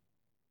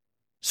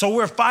 So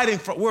we're fighting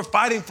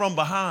from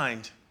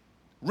behind.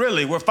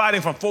 Really, we're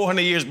fighting from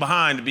 400 years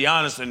behind, to be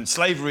honest, and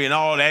slavery and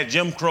all that,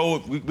 Jim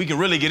Crow, we can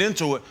really get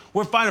into it.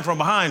 We're fighting from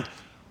behind.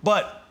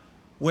 But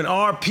when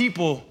our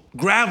people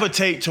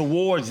gravitate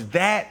towards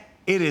that,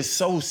 it is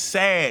so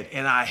sad,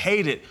 and I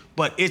hate it,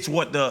 but it's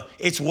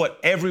what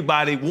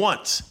everybody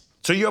wants.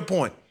 To your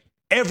point,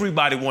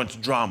 everybody wants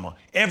drama.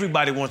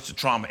 Everybody wants the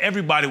trauma.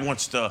 Everybody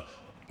wants the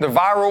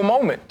viral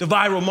moment. The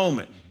viral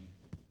moment.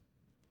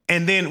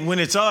 And then when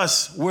it's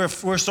us, we're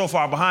so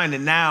far behind,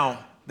 and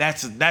now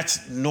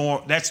that's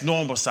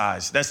normal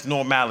size. That's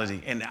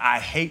normality, and I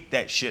hate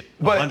that shit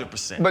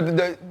 100%.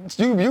 But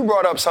you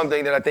brought up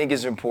something that I think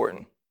is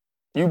important.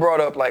 You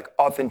brought up like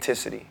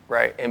authenticity,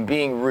 right? And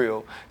being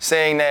real,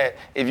 saying that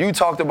if you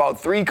talked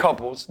about 3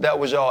 couples, that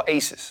was y'all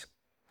aces,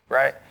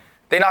 right?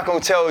 They're not gonna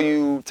tell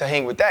you to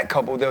hang with that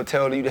couple, they'll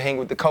tell you to hang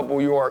with the couple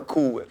you aren't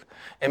cool with.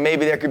 And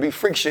maybe there could be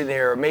friction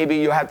there, or maybe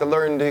you'll have to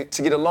learn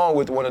to get along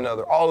with one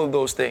another, all of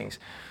those things.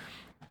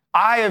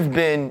 I have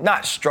been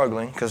not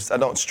struggling, because I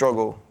don't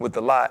struggle with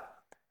a lot.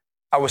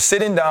 I was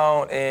sitting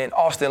down in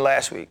Austin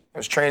last week. I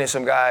was training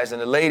some guys,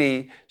 and the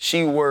lady,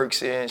 she's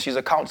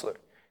a counselor.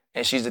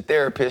 And she's a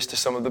therapist to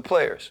some of the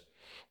players.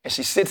 And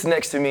she sits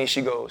next to me and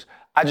she goes,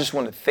 I just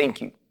want to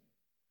thank you.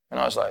 And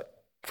I was like,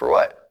 for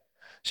what?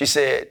 She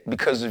said,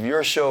 because of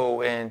your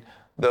show and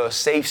the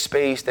safe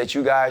space that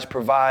you guys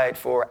provide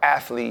for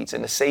athletes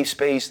and the safe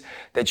space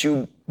that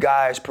you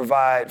guys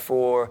provide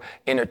for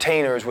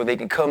entertainers where they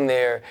can come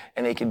there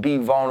and they can be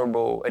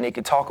vulnerable and they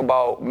can talk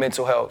about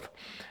mental health.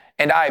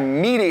 And I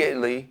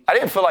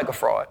didn't feel like a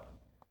fraud,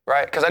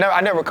 right? Because I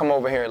never come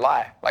over here and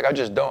lie. Like, I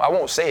just don't. I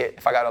won't say it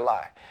if I got to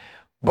lie.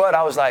 But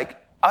I was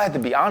like, I have to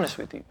be honest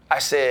with you. I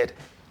said,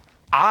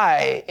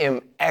 I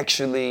am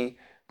actually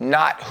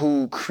not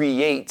who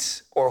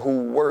creates or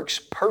who works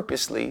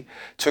purposely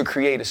to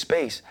create a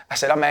space. I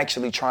said, I'm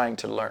actually trying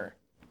to learn,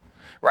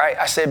 right?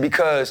 I said,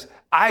 because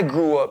I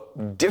grew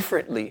up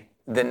differently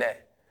than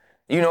that.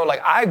 You know,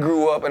 like I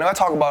grew up, and I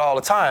talk about it all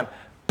the time,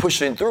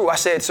 pushing through. I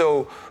said,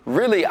 so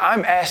really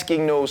I'm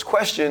asking those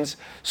questions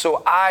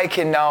so I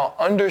can now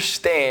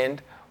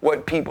understand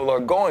what people are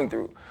going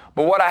through.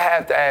 But what I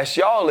have to ask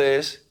y'all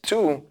is,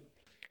 too,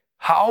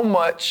 how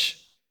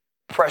much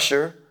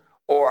pressure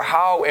or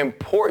how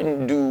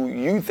important do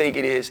you think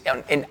it is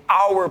in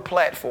our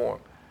platform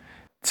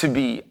to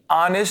be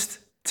honest,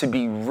 to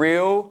be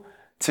real,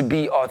 to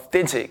be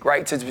authentic,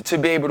 right? To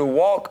be able to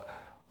walk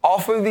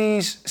off of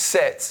these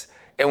sets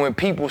And when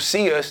people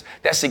see us,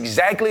 that's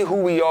exactly who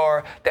we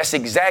are. That's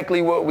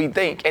exactly what we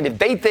think. And if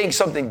they think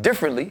something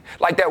differently,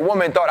 like that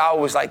woman thought I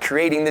was like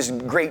creating this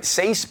great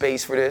safe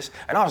space for this.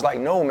 And I was like,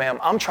 no, ma'am,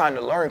 I'm trying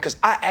to learn because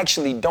I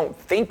actually don't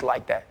think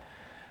like that.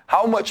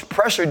 How much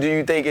pressure do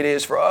you think it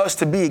is for us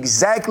to be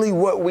exactly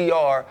what we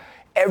are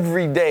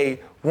every day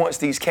once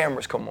these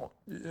cameras come on?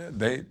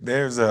 Yeah,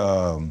 there's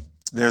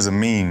a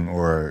meme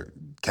or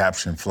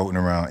caption floating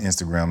around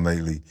Instagram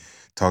lately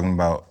talking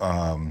about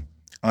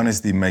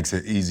honesty makes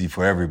it easy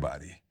for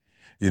everybody.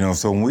 You know,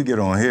 so when we get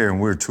on here and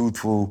we're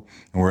truthful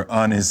and we're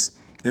honest,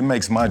 it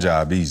makes my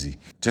job easy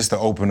just to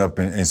open up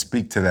and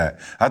speak to that.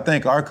 I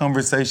think our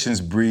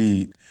conversations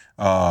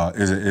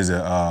is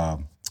a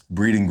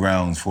breeding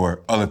grounds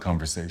for other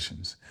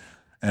conversations.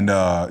 And,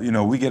 you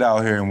know, we get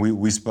out here and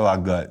we spill our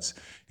guts,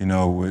 you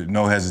know, with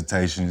no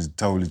hesitation,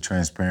 totally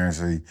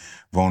transparency,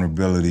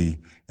 vulnerability.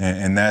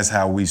 And that's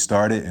how we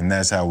started and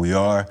that's how we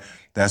are.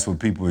 That's what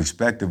people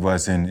expect of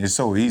us. And it's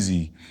so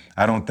easy.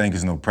 I don't think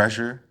there's no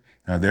pressure.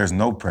 There's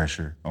no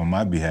pressure on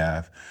my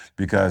behalf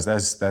because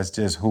that's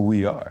just who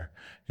we are.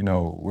 You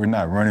know, we're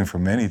not running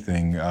from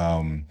anything.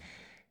 And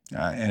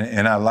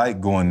I like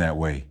going that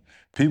way.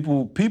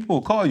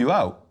 People call you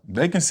out.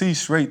 They can see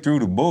straight through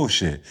the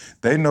bullshit.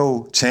 They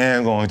know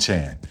Chan gonna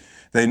Chan.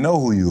 They know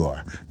who you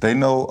are. They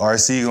know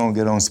RC gonna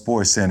get on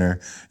Sports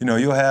Center. You know,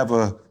 you'll have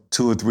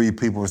 2 or 3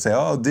 people say,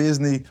 oh,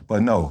 Disney,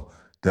 but no.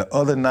 The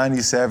other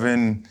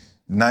 97,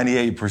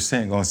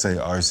 98% gonna say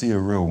RC a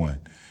real one.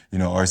 You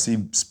know,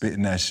 RC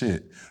spitting that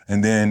shit.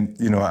 And then,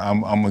 you know,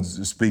 I'm gonna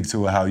speak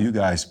to it how you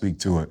guys speak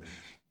to it.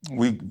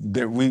 We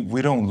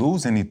don't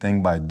lose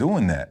anything by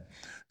doing that.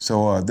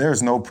 So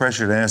there's no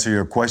pressure to answer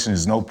your question.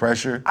 There's no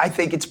pressure. I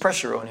think it's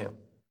pressure on him.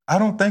 I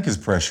don't think it's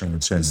pressure on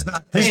Chan.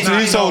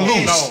 He's so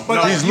loose.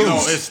 He's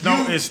loose.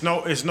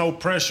 It's no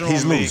pressure on me.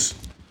 He's loose.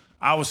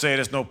 I would say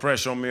there's no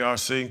pressure on me,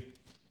 RC.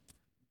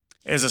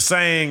 There's a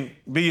saying,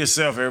 be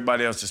yourself,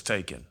 everybody else is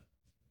taken.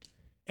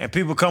 And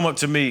people come up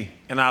to me,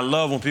 and I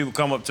love when people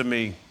come up to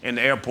me in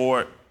the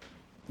airport,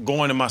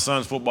 going to my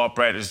son's football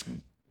practice,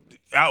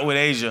 out with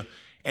Asia,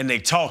 and they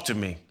talk to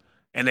me.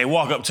 And they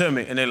walk up to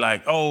me, and they're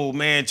like, oh,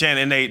 man, Chan,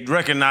 and they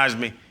recognize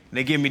me, and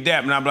they give me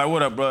dap, and I'm like,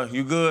 what up, bro?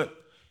 You good?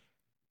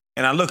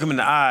 And I look them in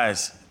the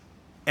eyes,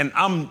 and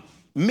I'm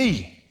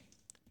me.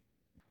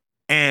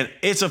 And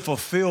it's a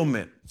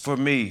fulfillment for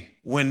me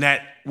when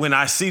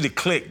I see the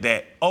click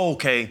that, oh,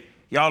 okay,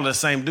 y'all are the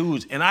same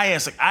dudes. And I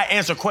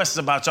answer questions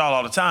about y'all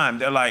all the time.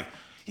 They're like,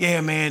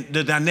 yeah, man,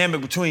 the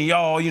dynamic between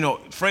y'all, you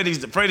know, Freddie's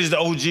the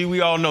OG,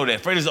 we all know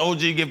that. Freddie's the OG,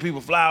 give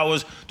people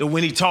flowers. That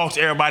when he talks,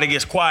 everybody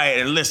gets quiet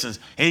and listens.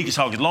 And he can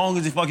talk as long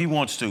as he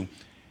wants to.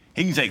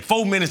 He can take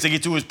 4 minutes to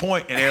get to his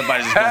point, and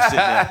everybody's just gonna sit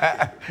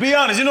there. Be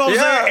honest, you know what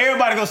I'm saying?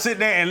 Everybody gonna sit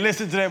there and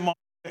listen to that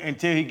motherfucker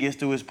until he gets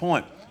to his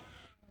point.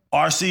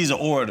 RC's an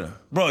orator.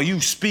 Bro,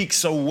 you speak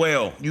so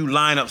well. You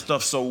line up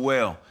stuff so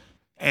well.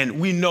 And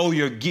we know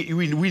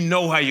we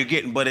know how you're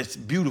getting, but it's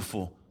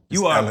beautiful.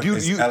 You are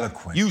beautiful.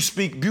 Eloquent. You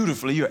speak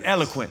beautifully. You're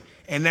eloquent.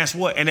 And that's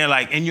what, and they're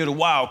like, and you're the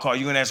wild card.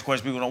 You're gonna ask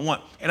questions people don't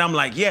want. And I'm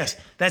like, yes,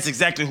 that's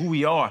exactly who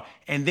we are.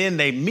 And then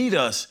they meet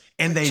us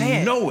and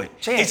they know it.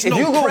 It's if no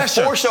you go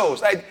pressure. 4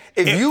 shows, like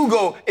if you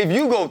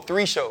go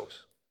 3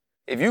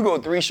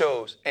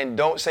 shows and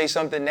don't say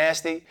something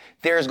nasty,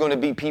 there's gonna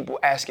be people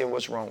asking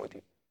what's wrong with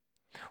you.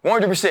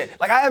 100%.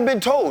 Like I have been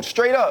told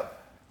straight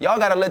up, y'all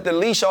gotta let the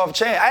leash off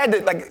Chan. I had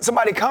to, like,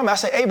 somebody come, I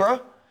say, hey,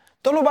 bro,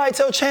 don't nobody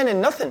tell Channing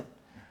nothing.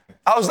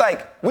 I was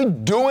like, we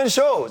doing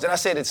shows. And I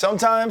said that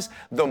sometimes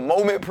the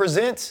moment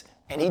presents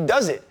and he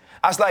does it.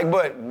 I was like,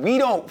 but we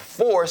don't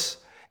force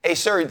a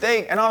certain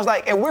thing. And I was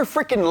like, and we're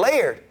freaking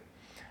layered.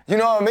 You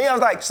know what I mean? I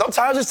was like,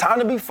 sometimes it's time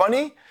to be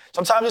funny.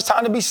 Sometimes it's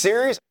time to be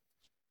serious.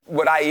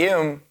 What I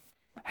am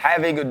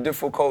having a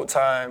difficult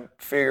time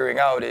figuring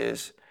out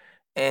is,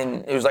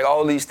 and it was like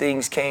all these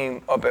things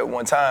came up at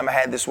one time. I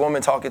had this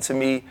woman talking to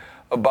me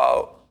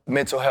about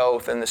mental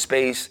health and the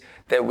space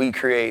that we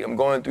create. I'm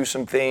going through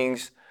some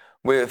things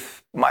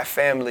with my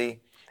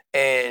family,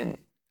 and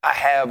I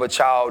have a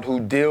child who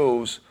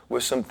deals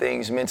with some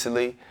things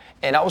mentally.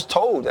 And I was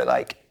told that,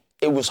 like,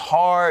 it was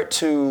hard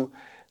to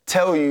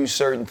tell you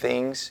certain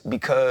things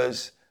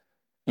because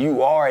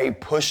you are a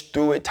push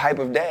through it type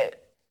of dad.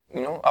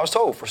 You know, I was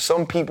told for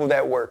some people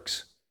that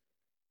works.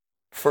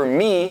 For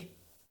me,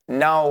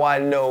 now I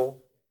know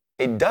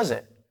it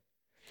doesn't.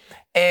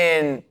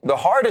 And the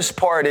hardest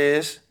part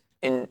is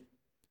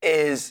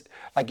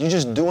like you're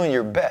just doing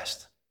your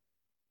best.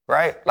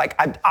 Right? Like,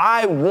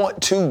 I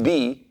want to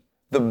be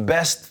the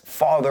best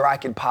father I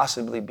could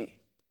possibly be.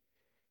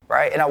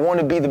 Right? And I want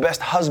to be the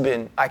best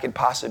husband I could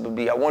possibly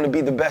be. I want to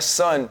be the best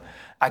son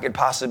I could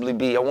possibly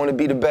be. I want to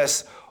be the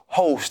best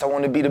host. I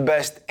want to be the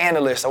best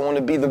analyst. I want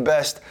to be the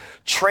best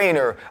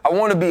trainer. I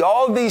want to be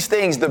all these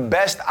things the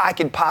best I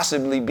could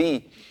possibly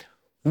be,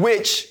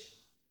 which,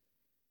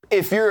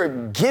 if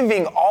you're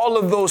giving all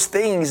of those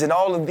things in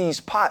all of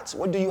these pots,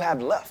 what do you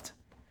have left?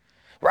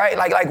 Right?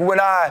 Like when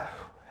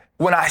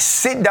I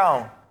sit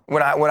down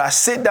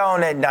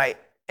at night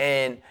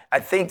and I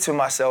think to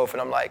myself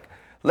and I'm like,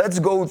 let's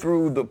go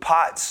through the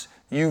pots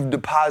you've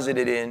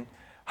deposited in,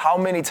 how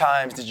many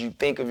times did you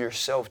think of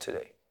yourself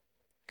today,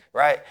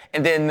 right?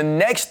 And then the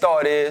next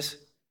thought is,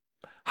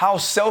 how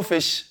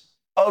selfish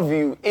of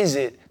you is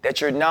it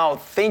that you're now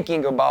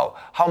thinking about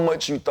how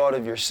much you thought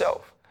of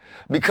yourself?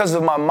 Because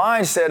of my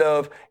mindset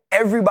of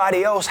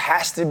everybody else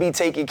has to be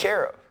taken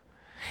care of.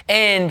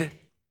 And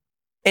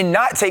in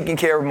not taking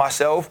care of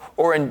myself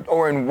or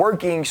in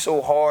working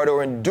so hard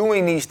or in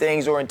doing these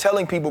things or in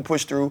telling people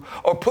push through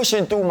or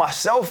pushing through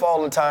myself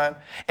all the time,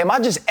 am I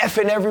just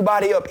effing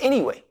everybody up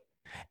anyway?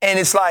 And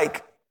it's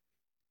like,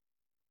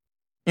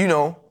 you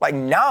know, like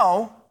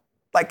now,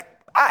 like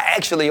I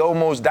actually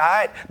almost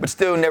died, but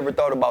still never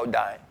thought about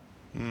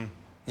dying,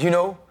 you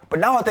know? But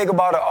now I think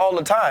about it all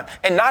the time,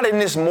 and not in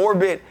this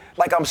morbid,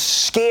 like I'm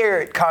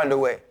scared kind of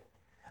way.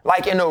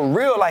 Like in a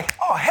real, like,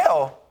 oh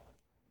hell,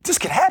 this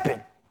could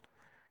happen.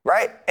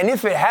 Right? And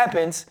if it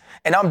happens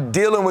and I'm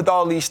dealing with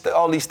all these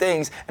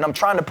things and I'm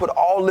trying to put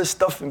all this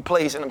stuff in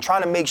place and I'm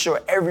trying to make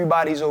sure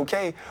everybody's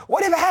okay,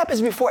 what if it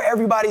happens before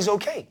everybody's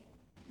okay?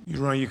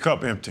 You run your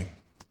cup empty.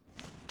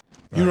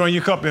 You run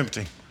your cup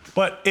empty.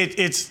 But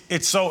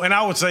it's so, and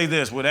I would say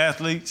this with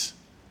athletes,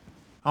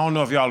 I don't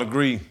know if y'all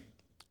agree,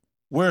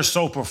 we're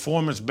so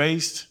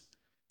performance-based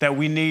that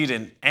we need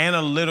an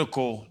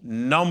analytical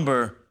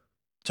number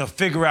to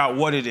figure out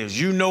what it is.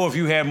 You know, if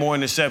you had more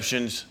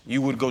interceptions,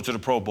 you would go to the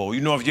Pro Bowl.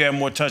 You know, if you had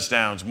more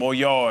touchdowns, more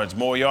yards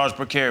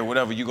per carry,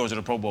 whatever, you go to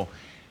the Pro Bowl.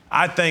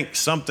 I think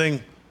something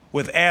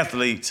with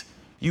athletes,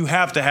 you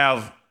have to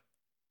have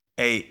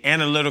a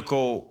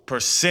analytical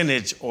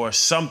percentage or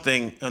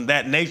something of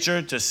that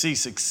nature to see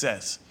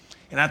success.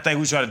 And I think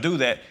we try to do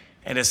that.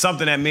 And it's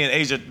something that me and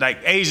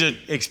Asia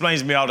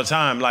explains to me all the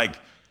time, like,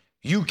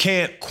 you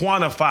can't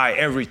quantify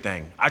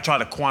everything. I try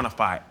to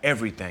quantify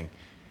everything.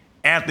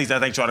 Athletes, I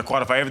think, try to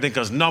quantify everything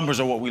because numbers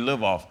are what we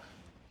live off.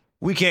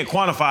 We can't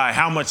quantify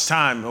how much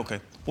time.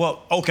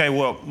 Well,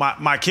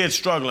 my kid's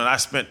struggling. I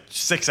spent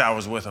 6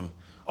 hours with them.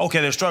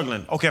 Okay, they're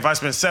struggling. Okay, if I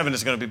spend 7,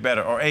 it's going to be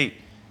better, or 8.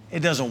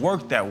 It doesn't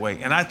work that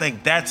way. And I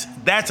think that's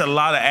a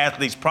lot of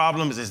athletes'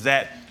 problems is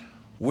that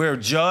we're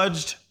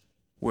judged,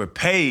 we're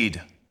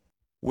paid,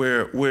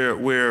 we're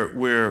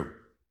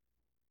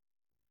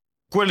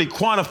clearly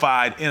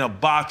quantified in a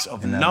box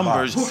of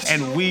numbers,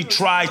 and we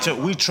try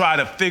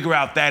to figure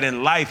out that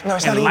in life,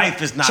 and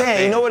life is not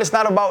there. You know what? It's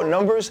not about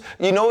numbers.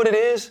 You know what it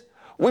is?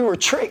 We were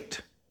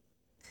tricked.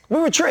 We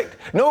were tricked.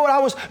 You know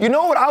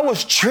what I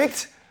was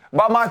tricked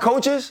by my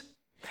coaches?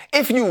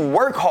 If you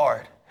work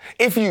hard,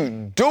 if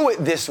you do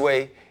it this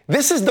way,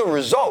 this is the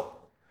result,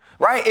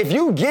 right? If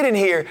you get in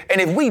here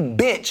and if we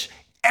bench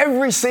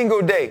every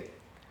single day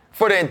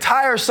for the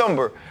entire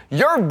summer,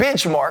 your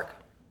benchmark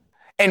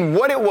and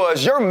what it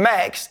was, your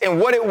max, and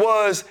what it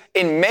was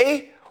in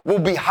May will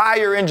be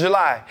higher in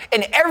July.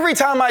 And every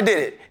time I did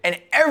it, and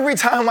every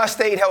time I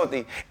stayed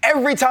healthy,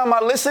 every time I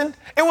listened,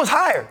 it was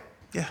higher.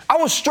 Yeah. I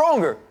was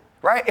stronger,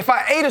 right? If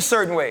I ate a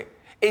certain way,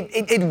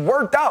 it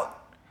worked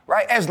out,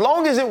 right? As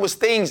long as it was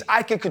things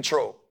I could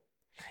control.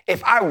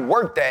 If I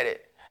worked at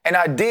it and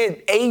I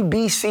did A,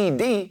 B, C,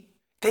 D,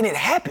 then it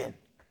happened.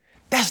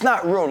 That's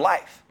not real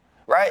life,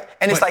 right?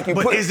 And it's like you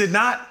put. But is it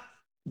not?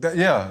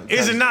 Yeah.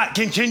 Is it not?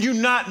 Can you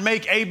not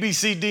make A, B,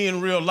 C, D in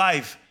real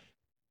life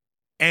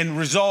and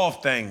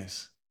resolve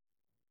things?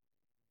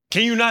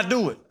 Can you not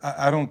do it?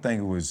 I don't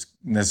think it was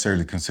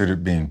necessarily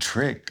considered being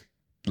tricked.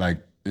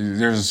 Like,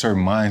 there's a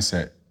certain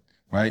mindset,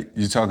 right?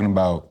 You're talking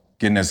about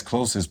getting as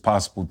close as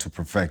possible to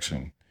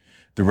perfection,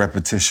 the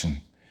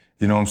repetition.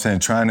 You know what I'm saying?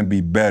 Trying to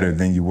be better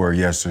than you were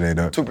yesterday.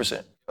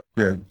 2%.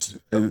 Yeah,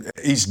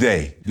 each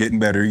day, getting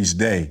better each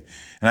day.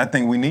 And I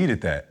think we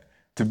needed that.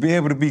 To be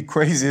able to be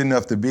crazy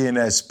enough to be in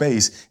that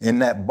space, in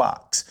that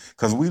box.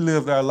 Because we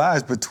lived our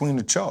lives between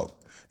the chalk.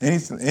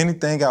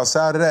 Anything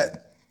outside of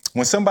that,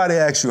 when somebody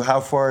asks you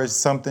how far is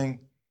something,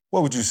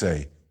 what would you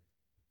say?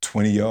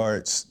 20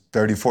 yards,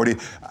 30, 40?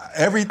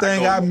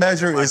 Everything I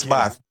measure is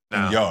by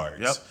yards.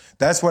 Yep.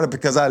 That's what,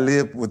 because I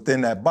live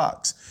within that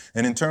box.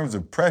 And in terms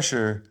of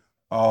pressure,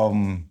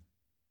 we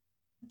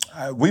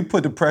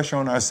put the pressure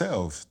on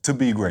ourselves to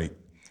be great.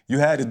 You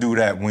had to do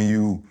that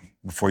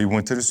before you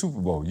went to the Super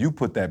Bowl. You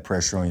put that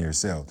pressure on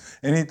yourself.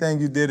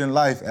 Anything you did in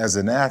life as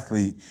an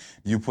athlete,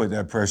 you put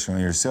that pressure on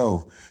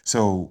yourself.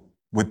 So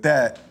with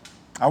that,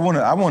 I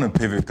want to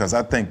pivot because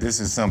I think this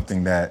is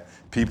something that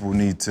people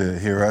need to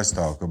hear us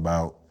talk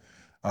about.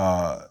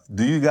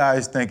 Do you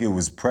guys think it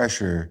was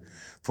pressure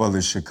for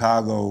the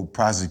Chicago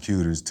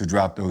prosecutors to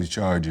drop those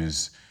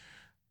charges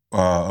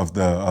of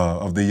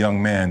the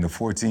young man, the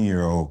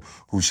 14-year-old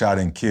who shot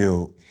and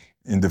killed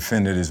and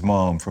defended his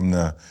mom from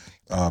the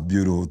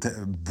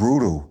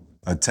brutal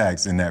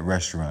attacks in that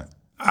restaurant?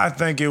 I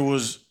think it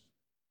was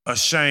a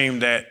shame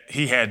that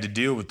he had to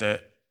deal with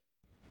that.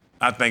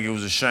 I think it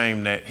was a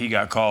shame that he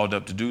got called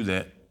up to do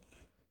that.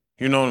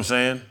 You know what I'm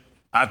saying?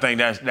 I think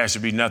that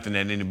should be nothing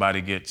that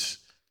anybody gets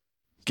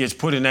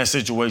put in that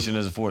situation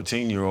as a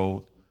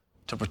 14-year-old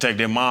to protect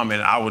their mom,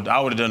 and I would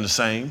have done the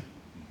same.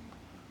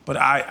 But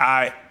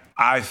I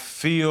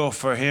feel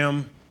for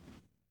him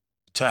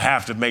to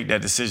have to make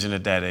that decision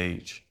at that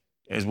age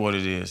is what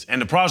it is. And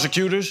the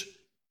prosecutors,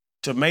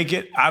 to make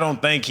it. I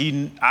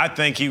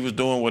think he was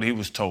doing what he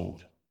was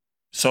told.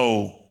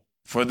 So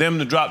for them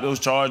to drop those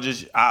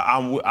charges,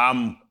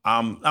 I'm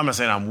not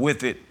saying I'm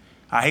with it.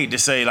 I hate to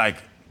say, like,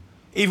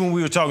 even when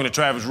we were talking to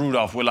Travis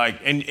Rudolph, we're like,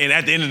 and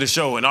at the end of the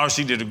show, and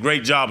RC did a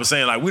great job of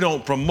saying, like, we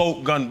don't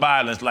promote gun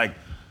violence. Like,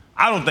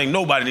 I don't think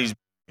nobody needs to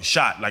be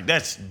shot. Like,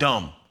 that's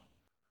dumb.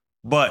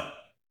 But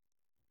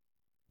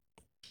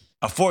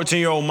a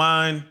 14-year-old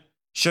mind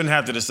shouldn't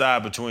have to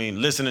decide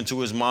between listening to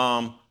his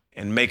mom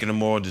and making a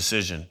moral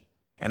decision.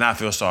 And I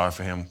feel sorry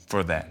for him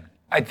for that.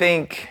 I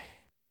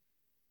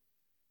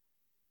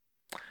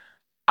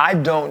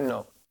don't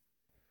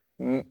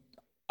know.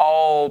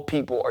 All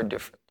people are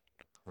different.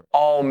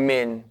 All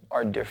men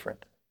are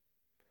different.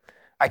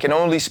 I can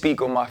only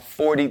speak on my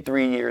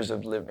 43 years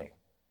of living.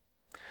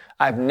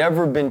 I've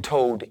never been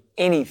told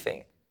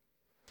anything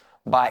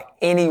by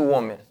any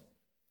woman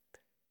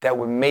that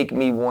would make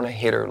me want to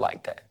hit her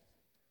like that.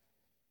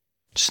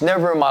 Just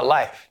never in my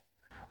life.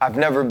 I've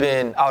never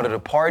been out at a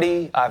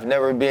party. I've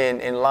never been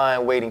in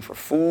line waiting for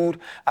food.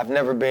 I've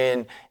never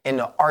been in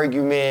an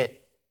argument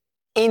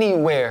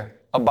anywhere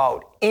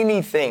about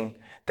anything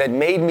that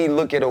made me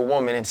look at a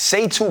woman and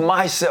say to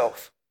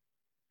myself,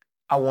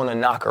 I want to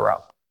knock her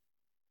out.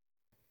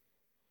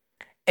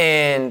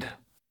 And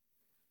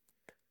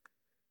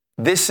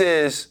this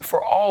is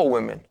for all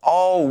women.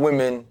 All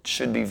women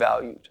should be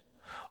valued.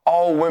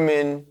 All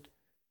women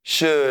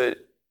should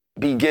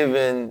be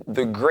given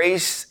the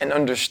grace and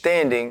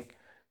understanding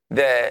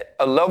that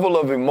a level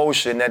of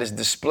emotion that is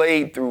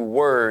displayed through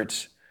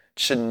words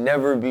should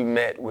never be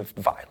met with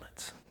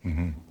violence.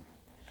 Mm-hmm.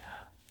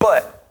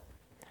 But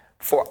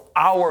for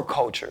our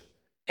culture,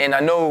 and I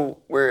know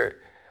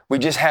we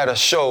just had a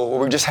show, or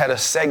we just had a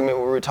segment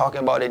where we were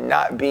talking about it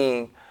not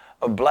being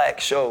a black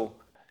show.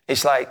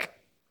 It's like,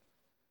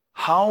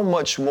 how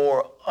much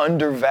more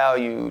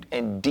undervalued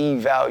and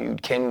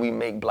devalued can we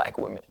make black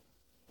women?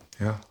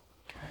 Yeah.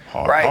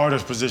 Right?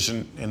 Hardest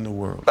position in the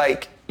world.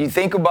 Like, you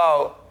think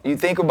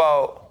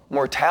about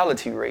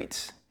mortality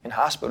rates in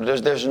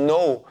hospitals. There's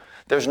no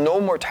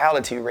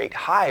mortality rate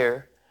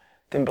higher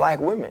than black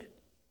women.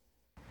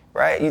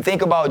 Right? You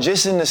think about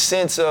just in the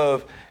sense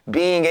of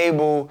being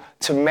able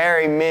to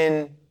marry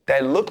men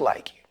that look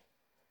like you.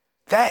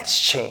 That's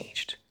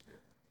changed.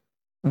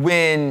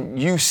 When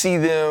you see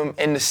them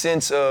in the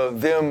sense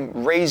of them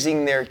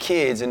raising their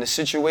kids in a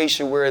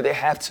situation where they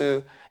have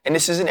to, and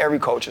this isn't every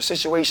culture, a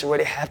situation where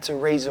they have to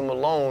raise them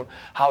alone,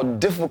 how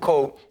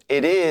difficult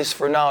it is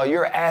for now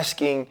you're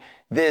asking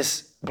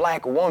this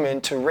black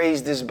woman to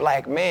raise this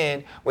black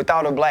man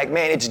without a black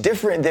man. It's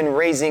different than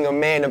raising a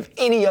man of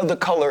any other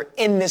color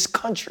in this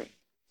country.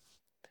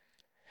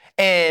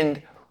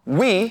 And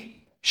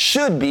we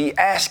should be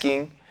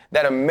asking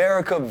that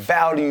America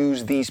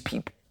values these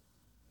people.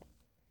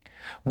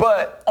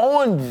 But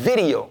on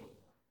video,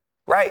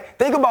 right?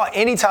 Think about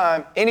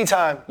anytime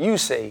you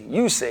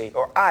say,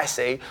 or I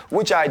say,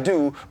 which I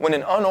do, when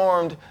an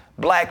unarmed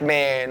black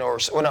man or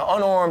when an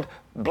unarmed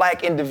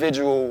black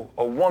individual,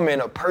 a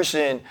woman, a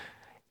person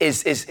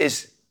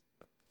is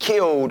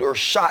killed or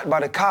shot by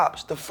the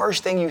cops, the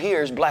first thing you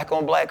hear is black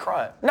on black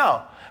crime.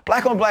 No,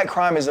 black on black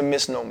crime is a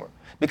misnomer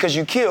because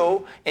you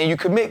kill and you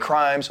commit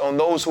crimes on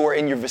those who are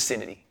in your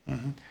vicinity,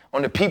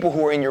 on the people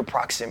who are in your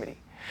proximity.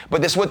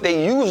 But that's what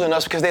they use on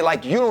us because they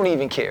like, you don't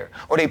even care.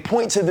 Or they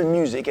point to the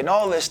music and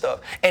all this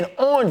stuff. And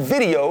on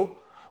video,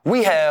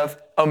 we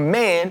have a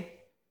man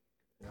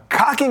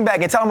cocking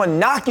back and telling him to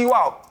knock you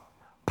out,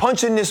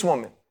 punching this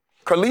woman.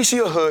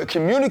 Carlicia Hood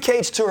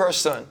communicates to her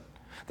son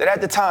that at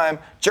the time,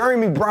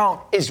 Jeremy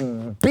Brown is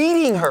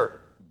beating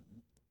her.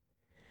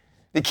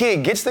 The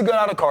kid gets the gun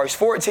out of the car. He's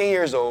 14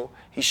 years old.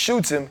 He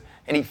shoots him.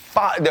 And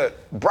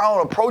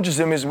Brown approaches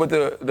him is what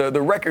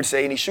the records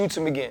say, and he shoots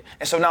him again.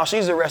 And so now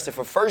she's arrested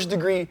for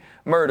first-degree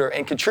murder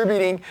and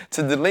contributing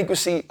to the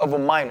delinquency of a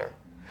minor.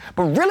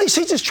 But really,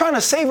 she's just trying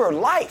to save her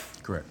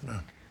life. Correct. Yeah.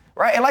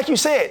 Right? And like you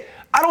said,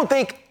 I don't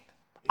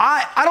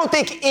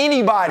think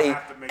anybody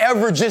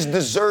ever just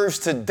deserves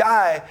to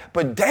die,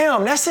 but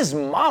damn, that's his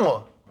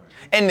mama.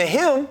 And to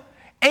him,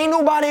 ain't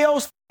nobody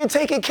else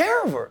taking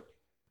care of her.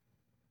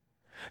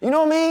 You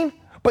know what I mean?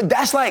 But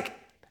that's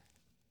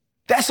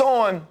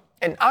on,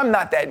 and I'm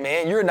not that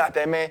man, you're not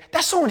that man,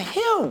 that's on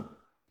him.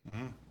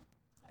 Mm-hmm.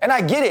 And I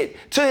get it.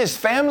 To his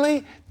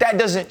family, that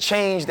doesn't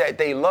change that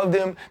they love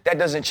him. That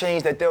doesn't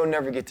change that they'll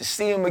never get to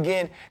see him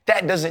again.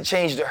 That doesn't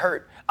change the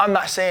hurt. I'm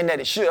not saying that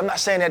it should. I'm not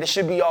saying that it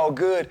should be all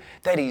good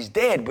that he's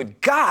dead,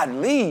 but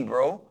godly,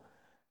 bro.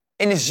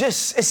 And it's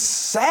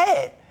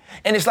sad.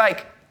 And it's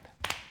like,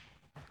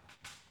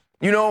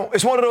 you know,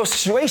 it's one of those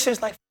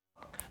situations like,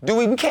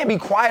 we can't be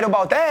quiet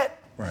about that.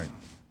 Right.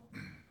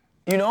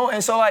 You know,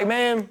 and so like,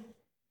 man,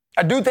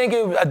 I don't think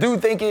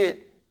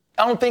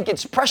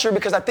it's pressure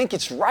because I think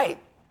it's right.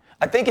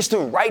 I think it's the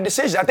right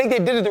decision. I think they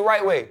did it the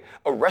right way.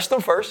 Arrest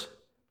them first,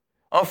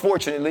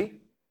 unfortunately.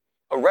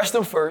 Arrest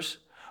them first.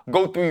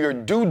 Go through your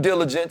due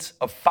diligence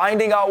of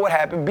finding out what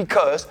happened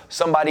because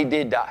somebody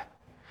did die.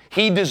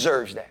 He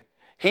deserves that.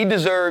 He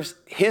deserves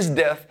his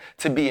death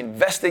to be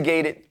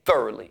investigated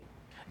thoroughly.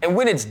 And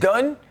when it's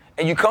done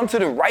and you come to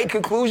the right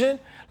conclusion,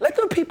 let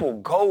them people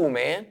go,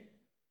 man.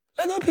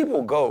 Let them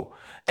people go.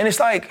 And it's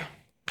like,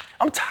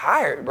 I'm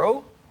tired,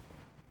 bro.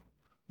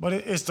 But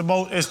it's the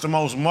most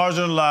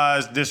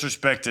marginalized,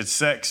 disrespected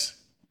sex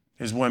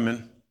is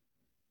women.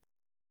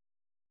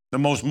 The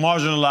most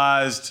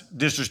marginalized,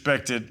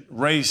 disrespected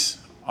race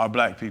are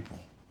black people.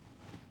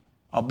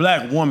 A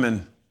black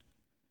woman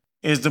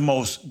is the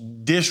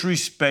most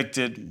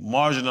disrespected,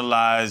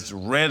 marginalized,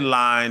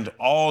 redlined,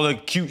 all the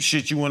cute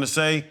shit you want to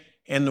say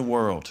in the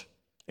world.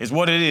 It's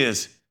what it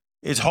is.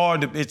 It's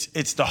hard to,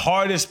 it's the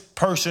hardest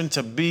person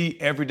to be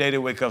every day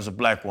that wake up as a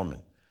black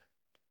woman.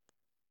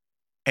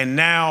 And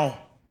now,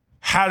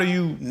 how do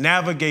you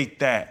navigate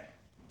that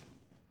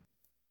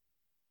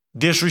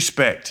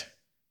disrespect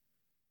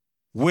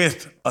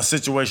with a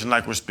situation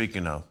like we're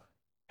speaking of?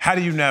 How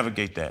do you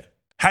navigate that?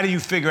 How do you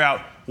figure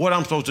out what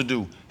I'm supposed to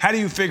do? How do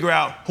you figure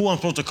out who I'm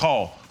supposed to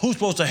call? Who's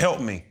supposed to help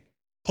me?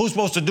 Who's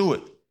supposed to do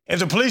it? If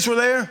the police were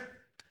there,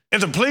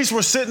 if the police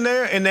were sitting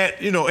there in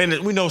that, you know, and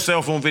we know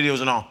cell phone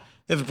videos and all,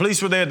 if the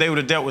police were there, they would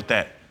have dealt with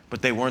that,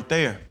 but they weren't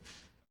there.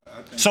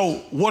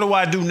 So what do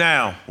I do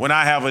now when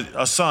I have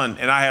a son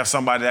and I have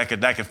somebody that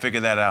could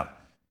figure that out?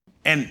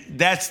 And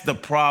that's the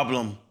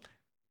problem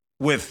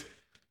with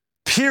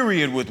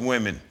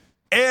women.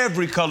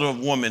 Every color of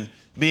woman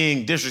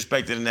being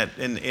disrespected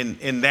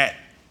in that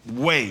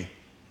way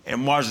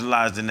and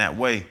marginalized in that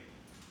way.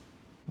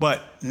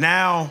 But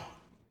now,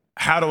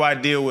 how do I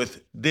deal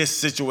with this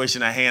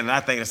situation at hand? And I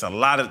think it's a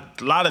lot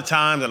of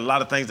times and a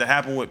lot of things that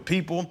happen with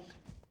people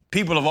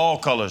of all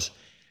colors.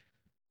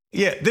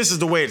 Yeah, this is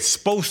the way it's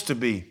supposed to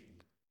be.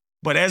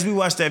 But as we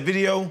watched that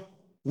video,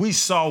 we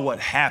saw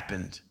what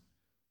happened.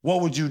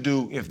 What would you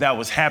do if that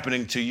was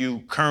happening to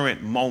you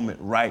current moment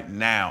right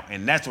now?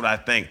 And that's what I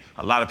think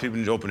a lot of people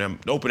need to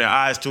open their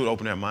eyes to,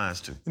 open their minds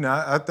to. You know,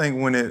 I think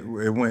when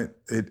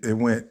it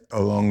went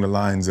along the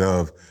lines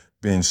of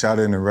being shot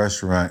in a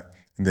restaurant,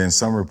 and then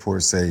some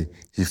reports say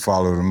he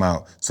followed him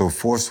out. So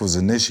force was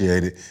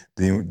initiated,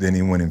 then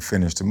he went and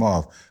finished him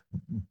off,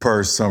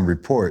 per some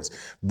reports.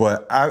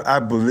 But I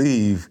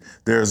believe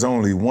there's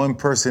only one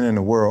person in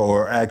the world,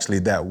 or actually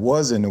that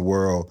was in the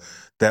world,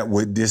 that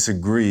would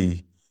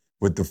disagree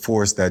with the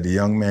force that the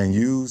young man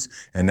used,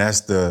 and that's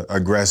the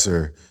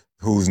aggressor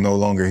who's no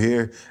longer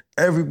here.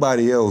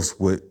 Everybody else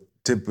would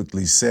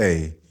typically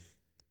say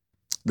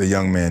the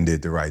young man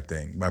did the right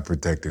thing by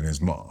protecting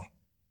his mom.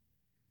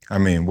 I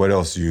mean, what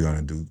else are you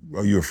gonna do?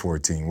 Oh, you're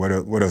 14, what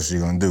else are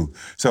you gonna do?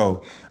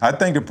 So I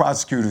think the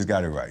prosecutors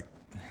got it right.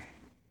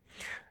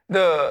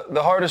 The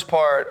hardest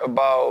part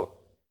about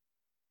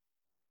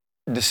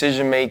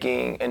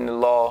decision-making in the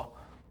law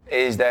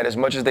is that as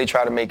much as they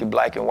try to make it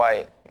black and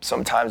white,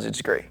 sometimes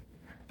it's gray.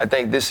 I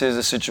think this is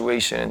a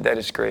situation that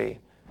is gray.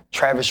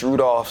 Travis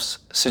Rudolph's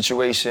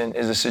situation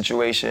is a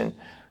situation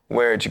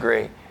where it's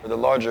gray. The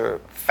larger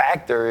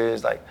factor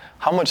is like,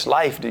 how much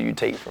life do you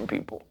take from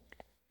people?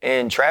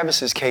 In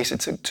Travis's case,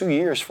 it took 2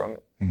 years from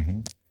it.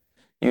 Mm-hmm.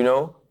 You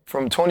know,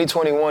 from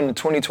 2021 to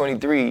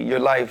 2023, your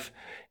life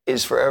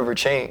is forever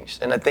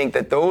changed. And I think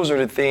that those are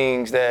the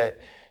things that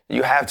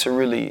you have to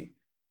really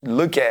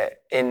look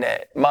at in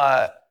that.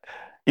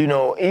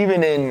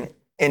 Even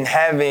in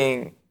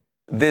having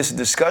this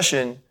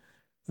discussion,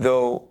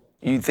 though,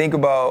 you think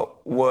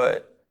about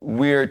what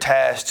we're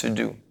tasked to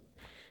do,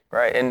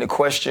 right? And the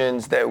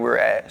questions that we're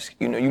asked.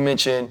 You know, you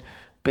mentioned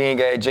being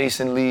at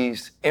Jason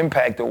Lee's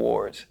Impact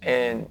Awards,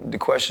 and the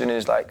question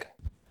is like,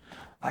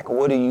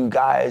 what do you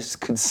guys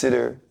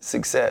consider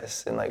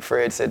success? And like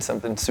Fred said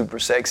something super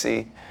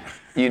sexy,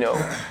 you know.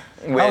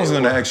 I was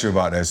gonna ask you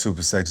about that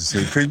super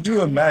sexy. Could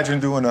you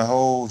imagine doing a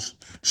whole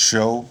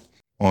show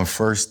on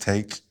First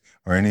Take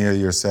or any of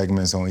your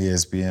segments on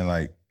ESPN,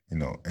 like, you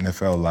know,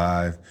 NFL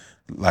Live,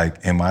 like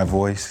in my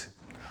voice?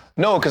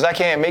 No, because I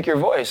can't make your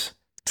voice.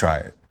 Try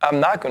it. I'm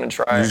not going to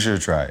try it. You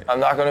should try it. I'm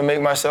not going to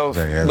make myself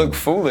look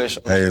foolish.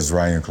 Hey, it's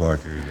Ryan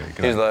Clark here.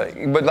 He's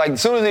like, but like,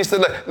 as soon as he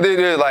stood,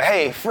 they're like,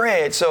 hey,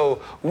 Fred,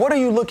 so what are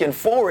you looking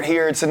forward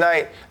here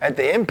tonight at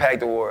the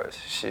Impact Awards?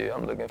 Shit,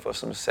 I'm looking for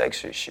some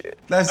sexy shit.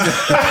 That's it.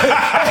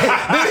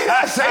 Did he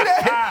not say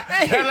that?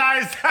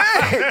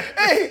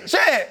 Hey,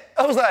 Chad.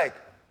 I was like,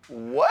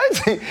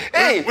 what? And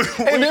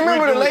then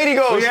remember the lady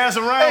goes, we had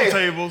some round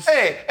tables.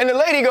 Hey, and the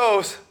lady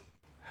goes,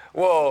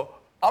 well,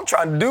 I'm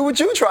trying to do what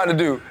you trying to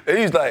do. And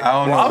he's like, I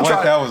don't know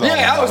what that was all about.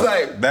 Yeah, I was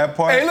like, that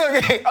part. Hey,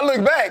 look, I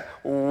look back.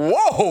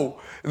 Whoa,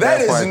 that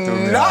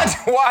is not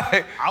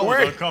why. I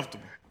was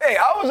uncomfortable. Hey,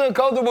 I was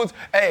uncomfortable.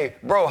 Hey,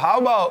 bro, how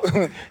about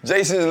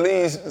Jason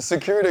Lee's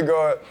security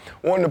guard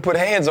wanting to put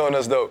hands on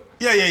us, though?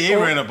 Yeah, he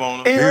ran up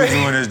on him. He was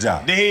doing his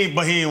job. But he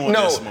didn't want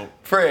that smoke.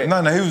 Fred.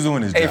 No, he was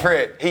doing his job. Hey,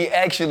 Fred, he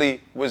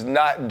actually was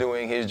not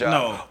doing his job.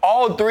 No.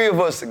 All three of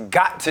us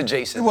got to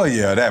Jason. Well,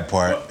 yeah, that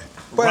part.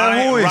 But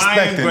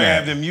Ryan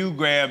grabbed him, you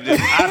grabbed him,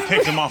 I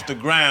picked him off the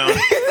ground,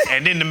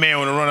 and then the man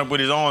would run up with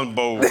his arms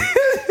bowed.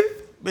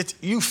 bitch,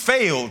 you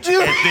failed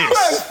You at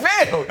this.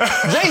 failed.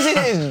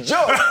 Jason is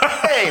joke.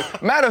 Hey,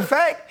 matter of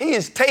fact, he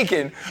is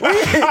taken.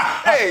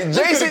 Hey, We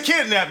Jason could've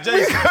kidnapped We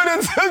Jason. could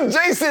have took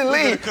Jason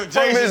Lee could've cooked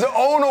from Jason. his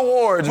own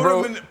awards,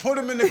 bro. Put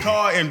him in the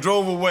car and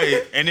drove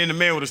away, and then the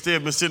man would have still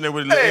been sitting there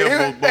with a little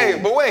elbow bowl. Hey,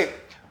 but wait.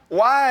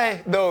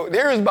 Why, though?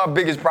 Here's my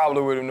biggest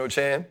problem with him, No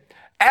Chan.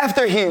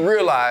 After he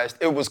realized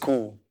it was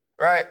cool,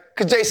 right?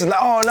 Because Jason's like,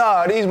 oh,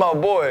 nah, these my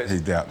boys. He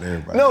doubted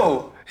everybody.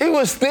 No, he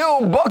was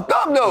still bucked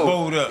up, though.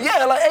 Bowled up.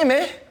 Yeah, like, hey,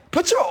 man,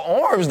 put your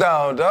arms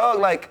down, dog.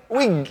 Like,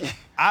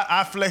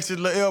 I flexed his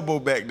little elbow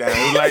back down.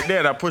 It was like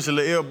that. I pushed a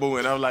little elbow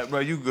in. I was like,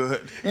 bro, you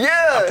good.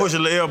 Yeah. I pushed a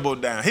little elbow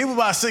down. He was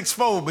about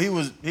 6'4", but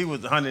he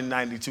was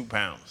 192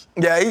 pounds.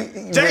 Yeah,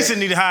 Jason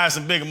need to hire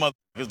some bigger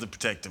motherfuckers to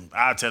protect him.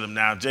 I'll tell him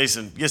now,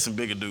 Jason, get some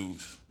bigger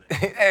dudes.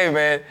 Hey,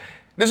 man,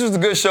 this was a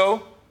good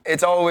show.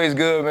 It's always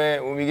good,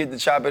 man, when we get to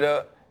chop it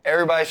up.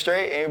 Everybody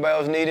straight? Anybody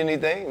else need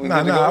anything?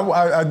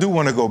 I do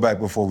want to go back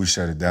before we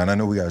shut it down. I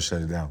know we got to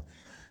shut it down.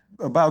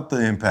 About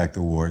the Impact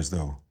Awards,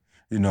 though.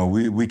 You know,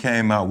 we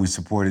came out, we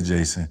supported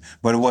Jason,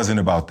 but it wasn't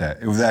about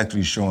that. It was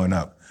actually showing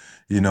up,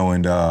 you know,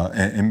 and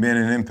being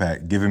an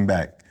impact, giving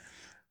back.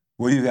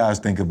 What do you guys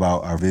think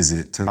about our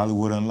visit to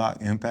Hollywood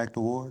Unlocked Impact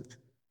Awards?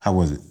 How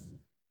was it?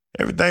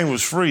 Everything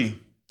was free.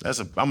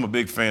 I'm a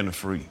big fan of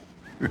free.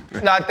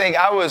 No, I think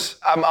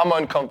I'm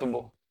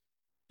uncomfortable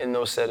in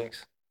those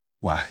settings.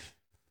 Why?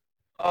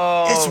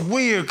 It's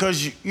weird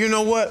because you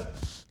know what?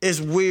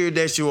 It's weird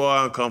that you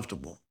are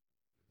uncomfortable.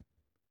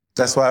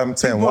 That's why I'm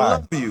saying People why.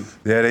 love you.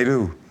 Yeah, they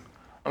do.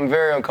 I'm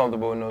very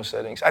uncomfortable in those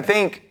settings. I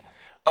think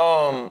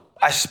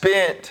I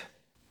spent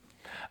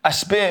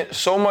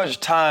so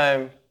much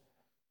time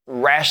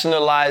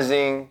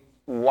rationalizing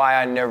why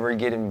I never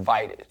get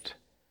invited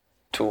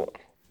to them.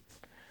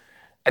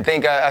 I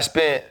think I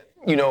spent,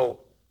 you know,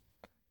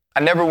 I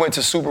never went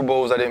to Super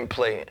Bowls I didn't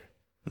play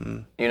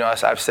in. You know,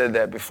 I've said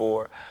that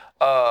before.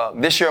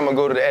 This year I'm gonna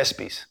go to the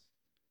ESPYs,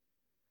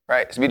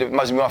 right? It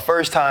must be my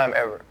first time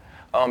ever.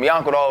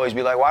 Yank would always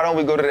be like, why don't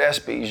we go to the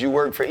ESPYs? You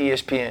work for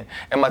ESPN.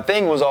 And my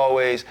thing was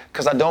always,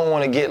 because I don't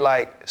want to get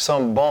like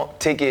some bump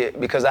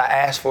ticket because I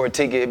asked for a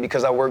ticket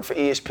because I work for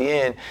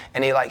ESPN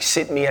and they like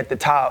sit me at the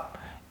top.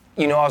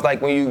 You know, I was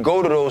like, when you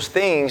go to those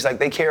things, like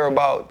they care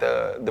about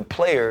the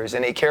players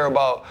and they care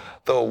about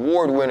the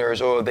award winners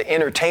or the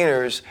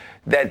entertainers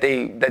that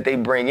they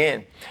bring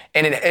in.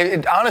 And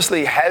it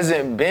honestly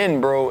hasn't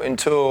been, bro,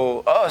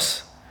 until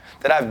us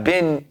that I've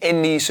been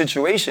in these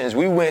situations.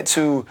 We went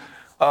to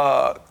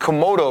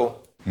Komodo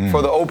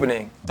for the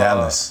opening.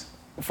 Dallas.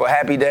 For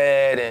Happy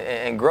Dad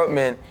and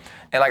Grutman.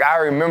 And like I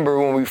remember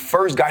when we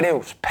first got in, it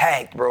was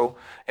packed, bro.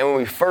 And when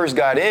we first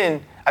got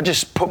in, I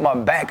just put my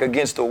back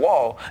against the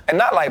wall. And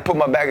not like put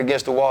my back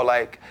against the wall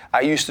like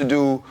I used to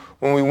do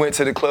when we went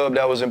to the club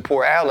that was in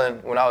Port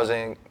Allen when I was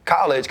in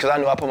college, because I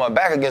knew I put my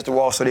back against the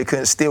wall so they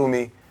couldn't steal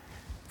me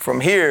from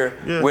here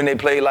when they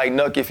played like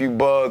Nuck If You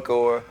Buck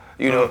or,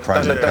 you know,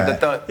 like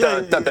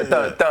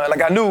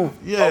I knew,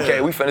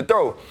 okay, we finna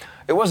throw.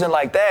 It wasn't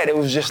like that. It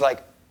was just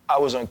like I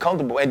was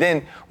uncomfortable. And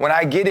then when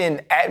I get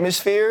in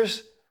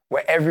atmospheres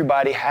where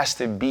everybody has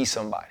to be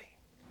somebody,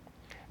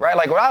 right?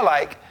 Like what I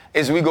like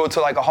is we go to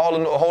like a hole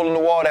in the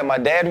wall that my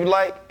dad would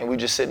like, and we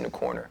just sit in the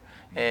corner.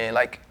 And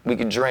like we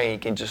could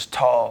drink and just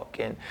talk.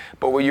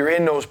 But when you're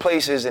in those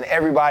places and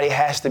everybody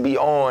has to be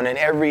on and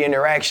every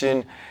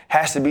interaction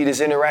has to be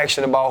this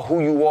interaction about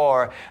who you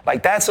are,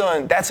 like that's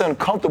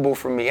uncomfortable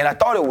for me. And I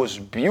thought it was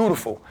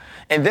beautiful.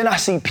 And then I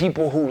see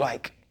people who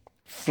like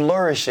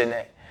flourish in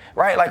that,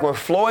 right? Like when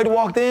Floyd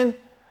walked in,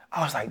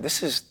 I was like,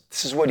 this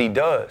is what he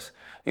does.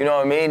 You know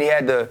what I mean? He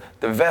had the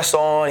vest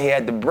on, he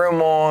had the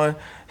brim on,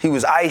 he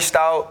was iced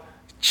out,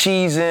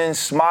 cheesing,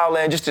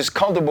 smiling, just as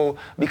comfortable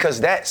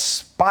because that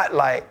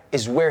spotlight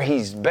is where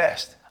he's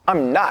best.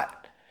 I'm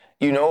not.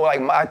 You know,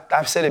 like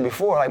I've said it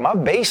before, like my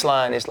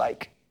baseline is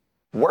like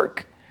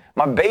work.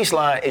 My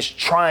baseline is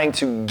trying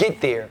to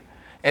get there.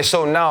 And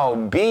so now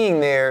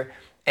being there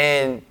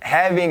and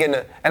having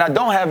and I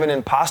don't have an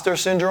imposter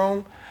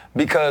syndrome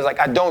because like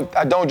I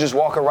don't just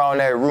walk around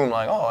that room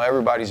like, oh,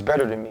 everybody's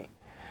better than me.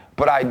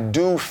 But I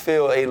do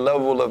feel a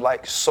level of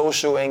like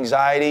social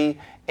anxiety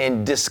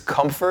and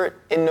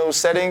discomfort in those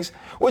settings,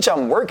 which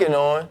I'm working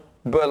on,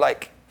 but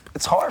like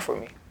it's hard for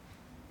me.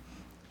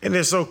 And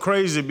it's so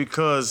crazy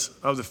because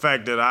of the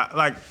fact that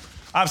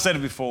I've said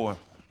it before,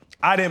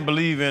 I didn't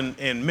believe in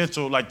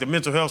the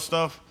mental health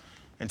stuff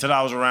until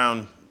I was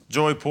around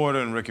Joey Porter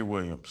and Ricky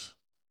Williams.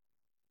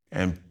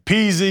 And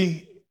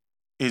Peasy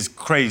is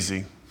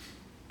crazy.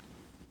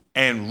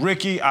 And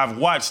Ricky, I've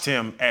watched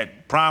him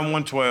at Prime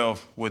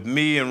 112 with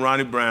me and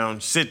Ronnie Brown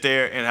sit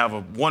there and have a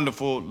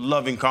wonderful,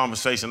 loving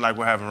conversation like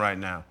we're having right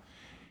now.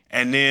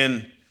 And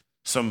then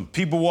some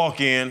people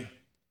walk in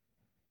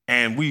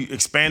and we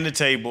expand the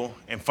table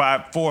and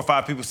 4 or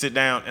 5 people sit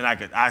down and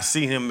I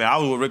see him. I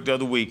was with Rick the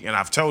other week and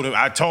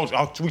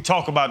we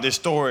talk about this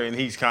story and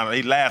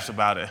he laughs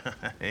about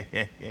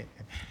it.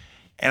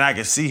 And I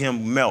could see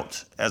him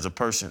melt as a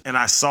person. And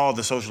I saw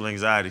the social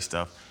anxiety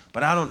stuff.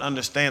 But I don't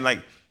understand, like,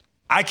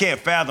 I can't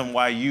fathom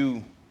why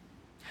you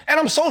And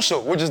I'm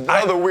social, which is the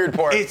other weird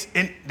part.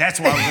 And that's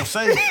what I was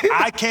gonna say.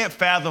 I can't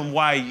fathom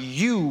why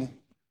you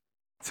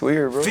it's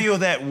weird, bro. feel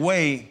that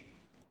way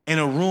in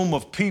a room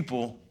of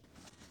people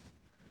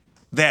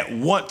that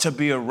want to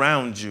be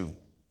around you.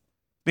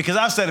 Because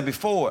I've said it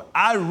before,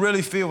 I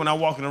really feel when I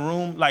walk in a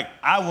room, like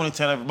I want to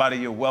tell everybody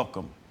you're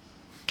welcome.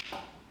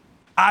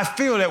 I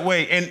feel that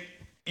way, and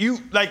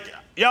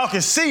y'all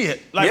can see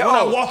it. Like when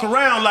I walk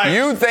around, like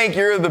you think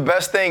you're the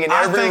best thing in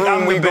every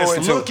room we go into. I think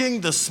I'm the best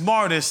looking, the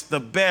smartest, the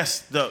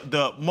best,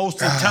 the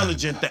most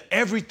intelligent, the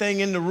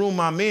everything in the room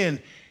I'm in.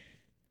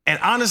 And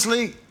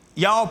honestly,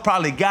 y'all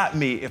probably got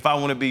me if I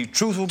want to be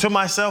truthful to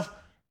myself,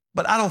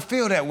 but I don't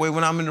feel that way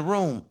when I'm in the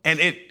room.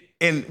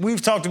 And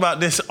we've talked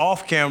about this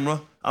off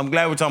camera. I'm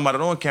glad we're talking about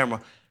it on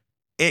camera.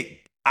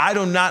 I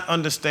do not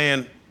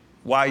understand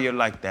why you're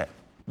like that,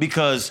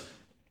 because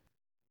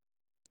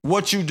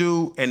what you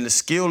do and the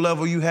skill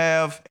level you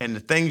have and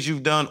the things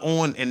you've done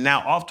on and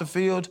now off the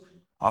field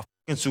are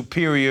fucking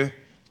superior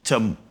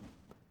to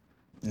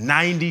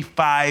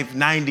 95,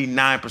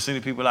 99%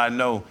 of people I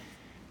know.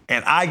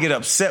 And I get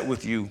upset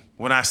with you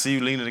when I see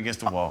you leaning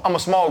against the wall. I'm a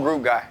small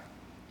group guy.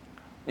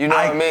 You know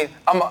what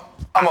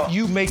I mean?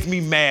 You make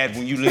me mad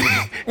when you lean.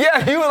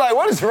 Yeah, you were like,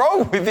 what is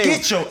wrong with you?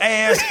 Get your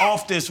ass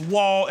off this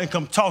wall and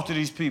come talk to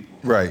these people.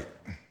 Right.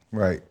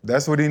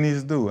 That's what he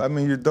needs to do. I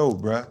mean, you're dope,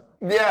 bruh.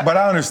 Yeah. But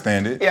I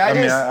understand it. Yeah, I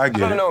get it. I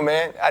don't know,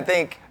 man. I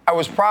think I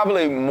was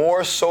probably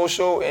more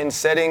social in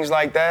settings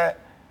like that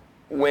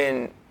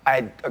when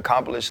I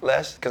accomplished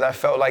less, because I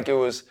felt like it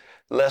was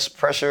less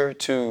pressure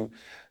to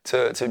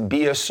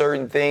be a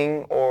certain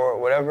thing or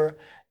whatever.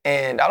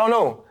 And I don't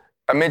know.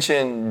 I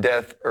mentioned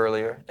death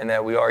earlier and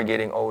that we are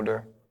getting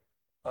older.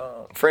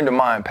 A friend of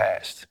mine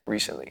passed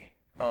recently,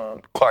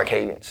 Clark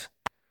Higgins.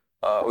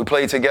 We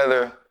played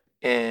together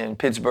in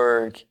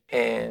Pittsburgh,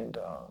 and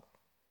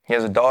he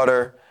has a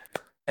daughter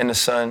and a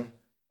son,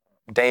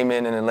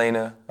 Damon and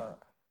Elena,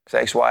 his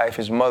ex-wife,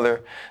 his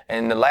mother.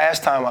 And the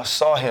last time I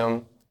saw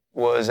him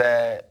was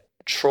at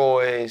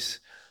Troy's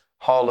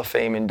Hall of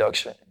Fame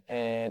induction,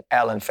 and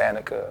Alan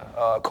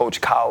Faneca,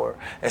 Coach Cowher.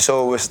 And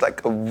so it was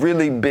like a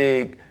really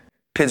big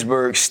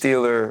Pittsburgh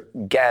Steeler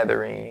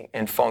gathering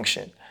and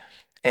function.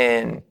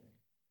 And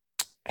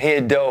he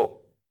had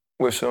dealt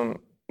with some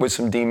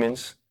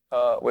demons,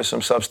 with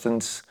some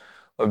substance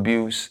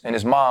abuse, and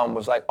his mom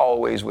was like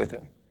always with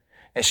him.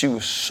 And she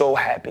was so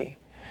happy.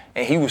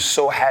 And he was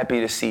so happy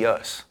to see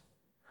us.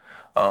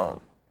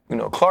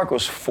 Clark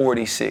was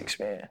 46,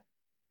 man.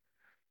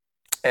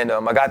 And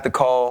I got the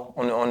call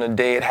on the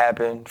day it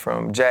happened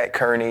from Jack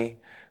Kearney.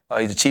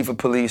 He's the chief of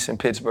police in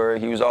Pittsburgh.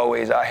 He was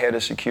always our head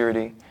of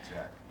security.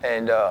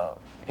 And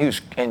he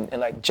was, and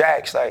like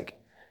Jack's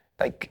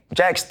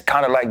Jack's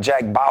kind of like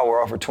Jack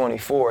Bauer off of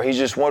 24. He's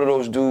just one of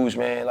those dudes,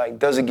 man, like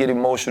doesn't get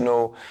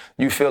emotional.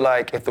 You feel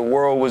like if the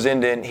world was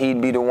ending,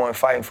 he'd be the one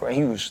fighting for it.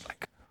 He was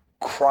like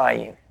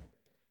crying.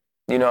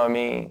 You know what I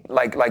mean?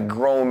 Like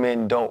grown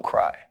men don't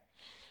cry.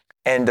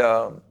 And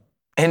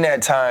in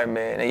that time,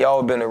 man, and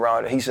y'all been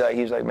around it, he's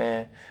like,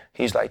 man,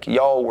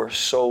 y'all were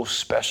so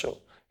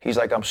special. He's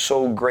like, I'm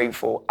so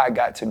grateful I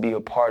got to be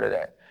a part of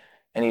that.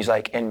 And he's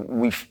like, and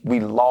we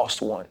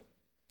lost one.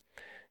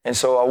 And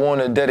so I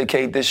want to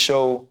dedicate this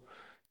show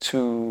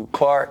to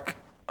Clark.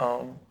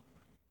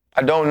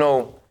 I don't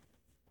know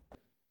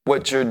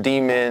what your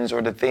demons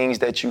or the things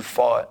that you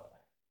fought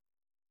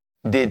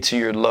did to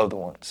your loved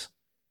ones,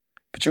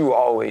 but you were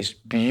always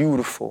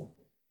beautiful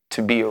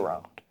to be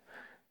around.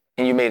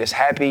 And you made us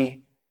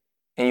happy,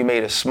 and you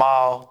made us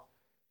smile,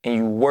 and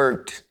you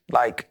worked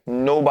like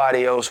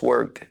nobody else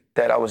worked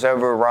that I was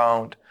ever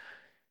around.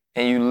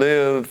 And you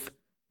lived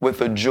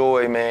with a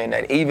joy, man,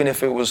 that even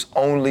if it was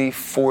only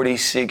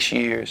 46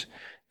 years,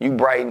 you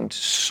brightened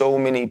so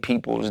many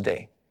people's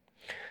day.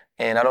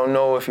 And I don't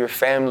know if your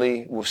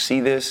family will see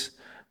this,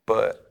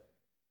 but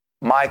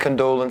my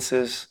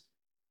condolences,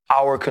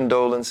 our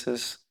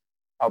condolences,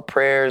 our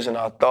prayers and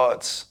our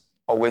thoughts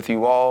are with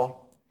you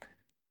all.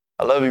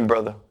 I love you,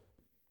 brother.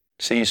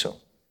 See you soon.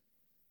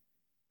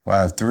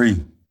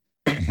 5'3".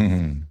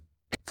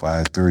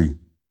 5'3".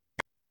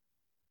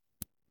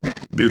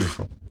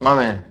 Beautiful. My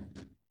man.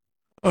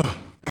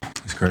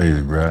 It's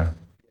crazy, bro.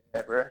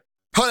 Yeah, bro.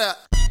 Hold up.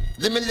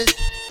 Limitless.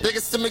 They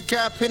can stomach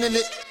got pin in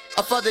it.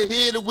 I fought the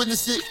head to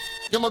witness it.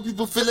 Got my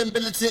people feeling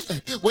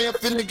militant. Way I'm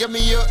feeling got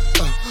me up.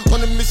 On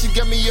the mission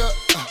got me up.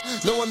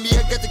 Knowing me,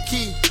 I got the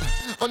key.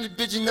 Only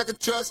bitch I can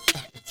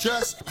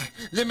trust.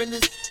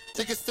 Limitless.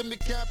 They can stomach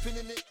got pin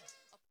in it.